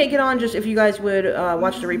 If you can't get on, just if you guys would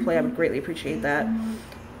watch the replay, I would greatly appreciate that.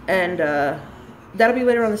 And that'll be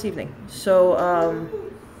later on this evening. So,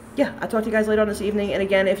 yeah, I'll talk to you guys later on this evening. And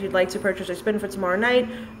again, if you'd like to purchase a spin for tomorrow night,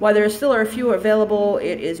 while there still are a few available,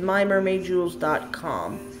 it is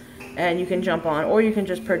mymermaidjewels.com. And you can jump on, or you can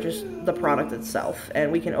just purchase the product itself.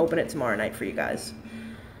 And we can open it tomorrow night for you guys.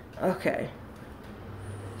 Okay.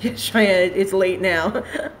 Yeah, Cheyenne, it's late now.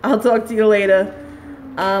 I'll talk to you later.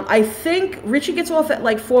 I think Richie gets off at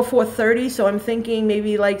like 4:30, so I'm thinking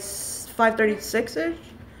maybe like 5:30 to 6-ish.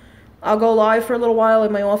 I'll go live for a little while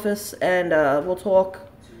in my office, and we'll talk.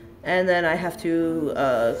 And then I have to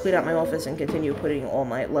clean out my office and continue putting all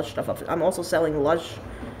my Lush stuff up. I'm also selling Lush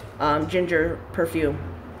ginger perfume.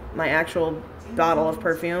 My actual bottle of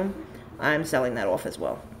perfume, I'm selling that off as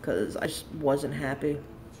well, because I just wasn't happy.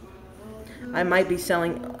 I might be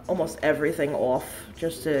selling almost everything off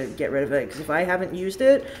just to get rid of it, because if I haven't used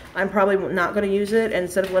it, I'm probably not going to use it. And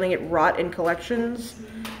instead of letting it rot in collections,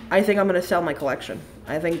 I think I'm going to sell my collection.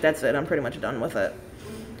 I think that's it. I'm pretty much done with it.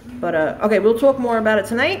 But, okay, we'll talk more about it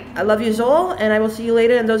tonight. I love you all, and I will see you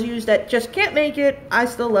later. And those of you that just can't make it, I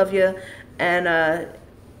still love you. And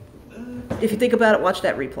if you think about it, watch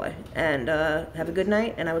that replay. And have a good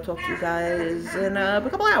night, and I will talk to you guys in a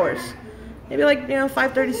couple hours. Maybe like,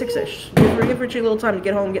 5:30, 6-ish. Give Richie a little time to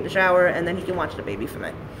get home, get in the shower, and then he can watch the baby for me.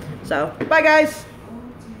 So, bye guys!